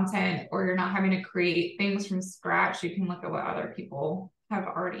lot of content, or you're not having to create things from scratch. You can look at what other people have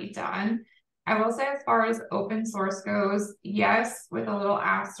already done. I will say, as far as open source goes, yes, with a little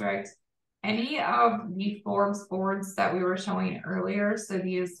asterisk, any of the Forbes boards that we were showing earlier, so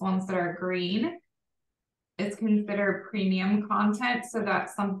these ones that are green, it's considered premium content. So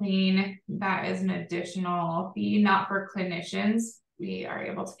that's something that is an additional fee, not for clinicians. We are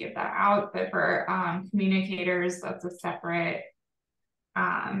able to give that out, but for communicators, that's a separate.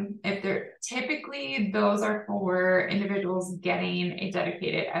 If they're typically, those are for individuals getting a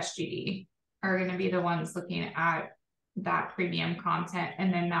dedicated SGD, are going to be the ones looking at that premium content,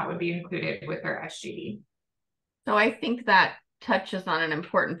 and then that would be included with their SGD. So I think that touches on an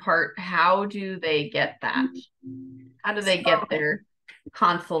important part. How do they get that? How do they get their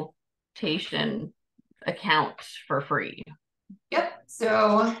consultation accounts for free? Yep.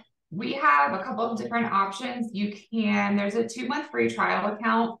 So we have a couple of different options. You can, there's a 2-month free trial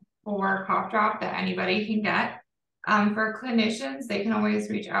account for Coughdrop that anybody can get. For clinicians, they can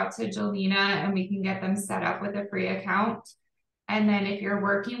always reach out to Jillena and we can get them set up with a free account. And then if you're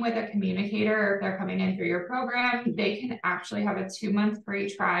working with a communicator, or if they're coming in through your program, they can actually have a 2-month free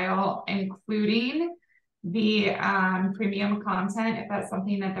trial, including the premium content, if that's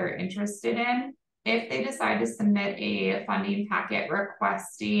something that they're interested in. If they decide to submit a funding packet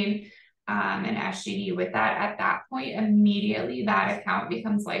requesting an SGD with that, at that point, immediately that account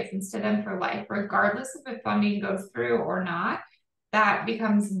becomes licensed to them for life, regardless if the funding goes through or not. That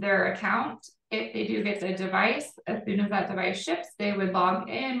becomes their account. If they do get the device, as soon as that device ships, they would log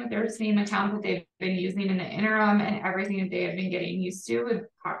in with their same account that they've been using in the interim, and everything that they have been getting used to would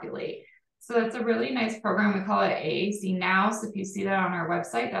populate. So that's a really nice program. We call it AAC Now. So if you see that on our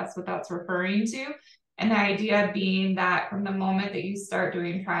website, that's what that's referring to. And the idea being that from the moment that you start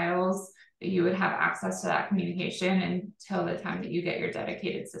doing trials, that you would have access to that communication until the time that you get your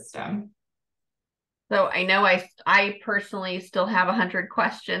dedicated system. So I know I personally still have 100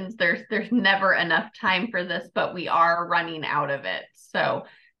 questions. There's never enough time for this, but we are running out of it. So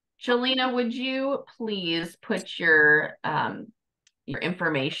Jillena, would you please put your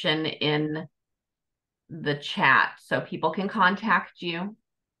information in the chat so people can contact you?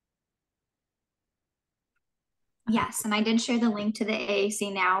 Yes, and I did share the link to the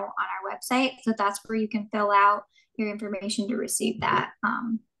AAC now on our website. So that's where you can fill out your information to receive that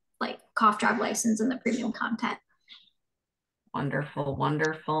like Coughdrop license and the premium content. Wonderful,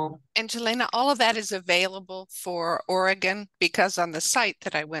 wonderful. And Jillena, all of that is available for Oregon, because on the site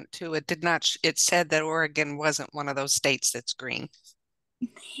that I went to, it did not, it said that Oregon wasn't one of those states that's green.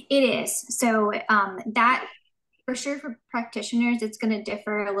 It is. So that for sure for practitioners, it's going to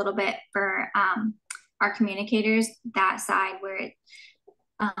differ a little bit for our communicators, that side where it,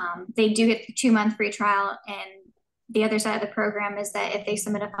 they do get the 2-month free trial, and the other side of the program is that if they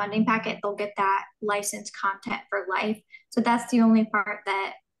submit a funding packet, they'll get that licensed content for life. So that's the only part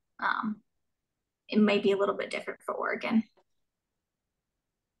that it may be a little bit different for Oregon.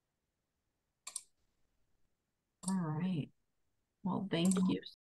 All right. Well, thank you